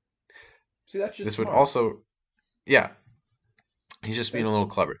empire. See, that's just This would smart. also, yeah, he's just being That a little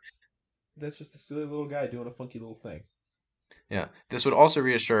clever. that's just a silly little guy doing a funky little thing. Yeah, this would also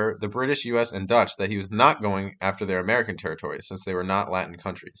reassure the British, US, and Dutch that he was not going after their American territories, since they were not Latin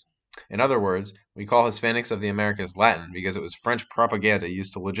countries. In other words, we call Hispanics of the Americas Latin because it was French propaganda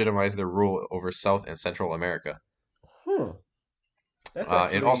used to legitimize their rule over South and Central America. Huh. That's It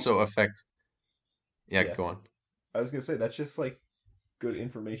actually also affects, yeah, yeah. go on. I was gonna say that's just like good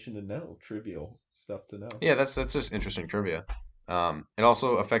information to know, trivial stuff to know. Yeah, that's just interesting trivia. It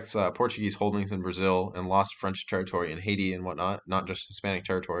also affects Portuguese holdings in Brazil and lost French territory in Haiti and whatnot, not just Hispanic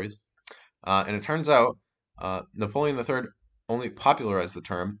territories. And it turns out Napoleon III only popularized the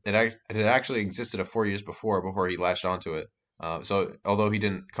term. It had actually existed 4 years before he latched onto it. So although he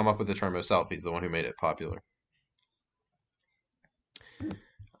didn't come up with the term himself, he's the one who made it popular. Hmm.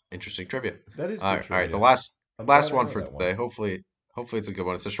 Interesting trivia. That is good All right, the trivia. I'm last glad I one know for that one. today. Hopefully it's a good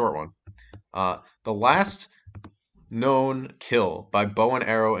one. It's a short one. The last known kill by bow and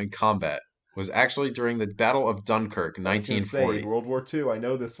arrow in combat was actually during the Battle of Dunkirk, I was gonna say in 1940. World War II, I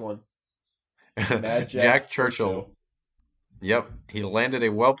know this one. Mad Jack Jack Churchill. Churchill. Yep, he landed a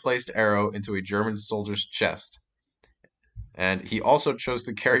well-placed arrow into a German soldier's chest, and he also chose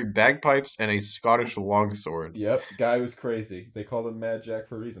to carry bagpipes and a Scottish longsword. Yep, guy was crazy. They called him Mad Jack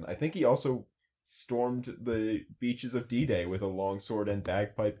for a reason. I think he also stormed the beaches of D-Day with a longsword and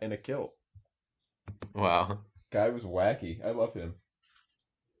bagpipe and a kilt. Wow. Guy was wacky. I love him.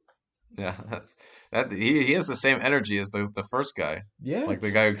 Yeah, he has the same energy as the first guy, Yeah, like the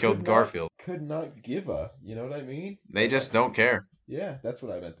just guy who killed Garfield. could not give a. You know what I mean? They just don't care. Yeah, that's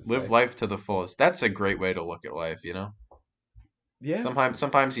what I meant to Live say. life to the fullest. That's a great way to look at life, you know? Yeah,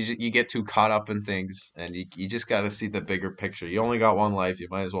 Sometimes you get too caught up in things and you just got to see the bigger picture. You only got one life, you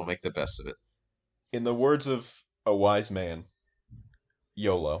might as well make the best of it. in the words of a wise man,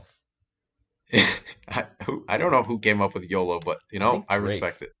 YOLO. I don't know who came up with YOLO, but you I know, think I Drake.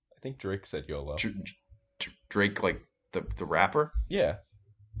 respect it. I think Drake said YOLO. Drake, like the rapper, Yeah,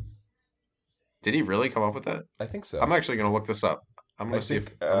 did he really come up with that? I think I'm so. actually gonna look this up. I'm I gonna see if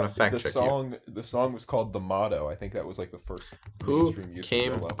think I'm gonna fact check you. the song was called The Motto. I think that was like the first Who mainstream use of came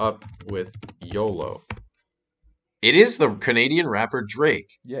YOLO. up with YOLO? It is the Canadian rapper Drake.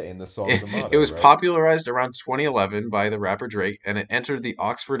 Yeah, in the song The It Motto, was right? popularized around 2011 by the rapper Drake, and it entered the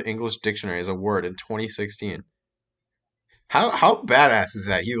Oxford English Dictionary as a word in 2016. How badass is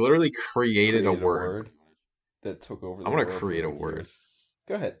that? He literally created a Created a word. word that took over I'm the gonna world for create a like word. years.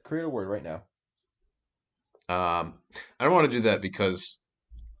 Go ahead, create a word right now. I don't want to do that because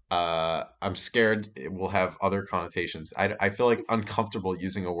I'm scared it will have other connotations. I feel like uncomfortable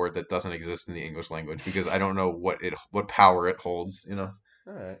using a word that doesn't exist in the English language because I don't know what power it holds, you know?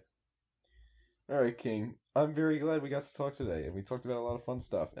 All right. All right, King. I'm very glad we got to talk today, and we talked about a lot of fun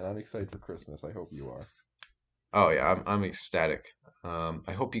stuff. And I'm excited for Christmas. I hope you are. Oh yeah, I'm ecstatic.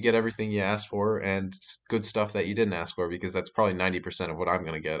 I hope you get everything you asked for and good stuff that you didn't ask for because that's probably 90% of what I'm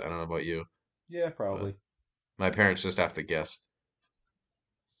gonna get. I don't know about you, Yeah, but probably. my parents just have to guess.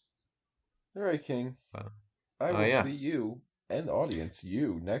 All right, King. Uh, I will yeah, see you and audience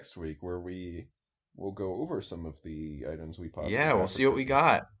you next week, where we will go over some of the items we possibly yeah, we'll got for see what we Christmas.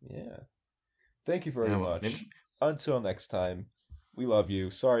 got. Yeah. Thank you very Yeah, well, maybe. much. Until next time, we love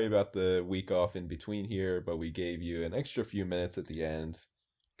you. Sorry about the week off in between here, but we gave you an extra few minutes at the end.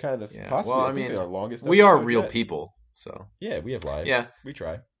 Kind of Yeah, well, possibly, I I think, mean, our longest we are episode real yet. people, so Yeah, we have yeah. lives. We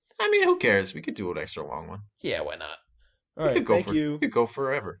try. I mean, who cares? We could do an extra long one. Yeah, why not? All We right, could go thank for we you. could go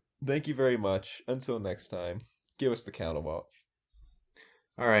forever. Thank you very much. Until next time, give us the count of off.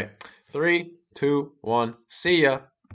 All right, three, two, one. See ya.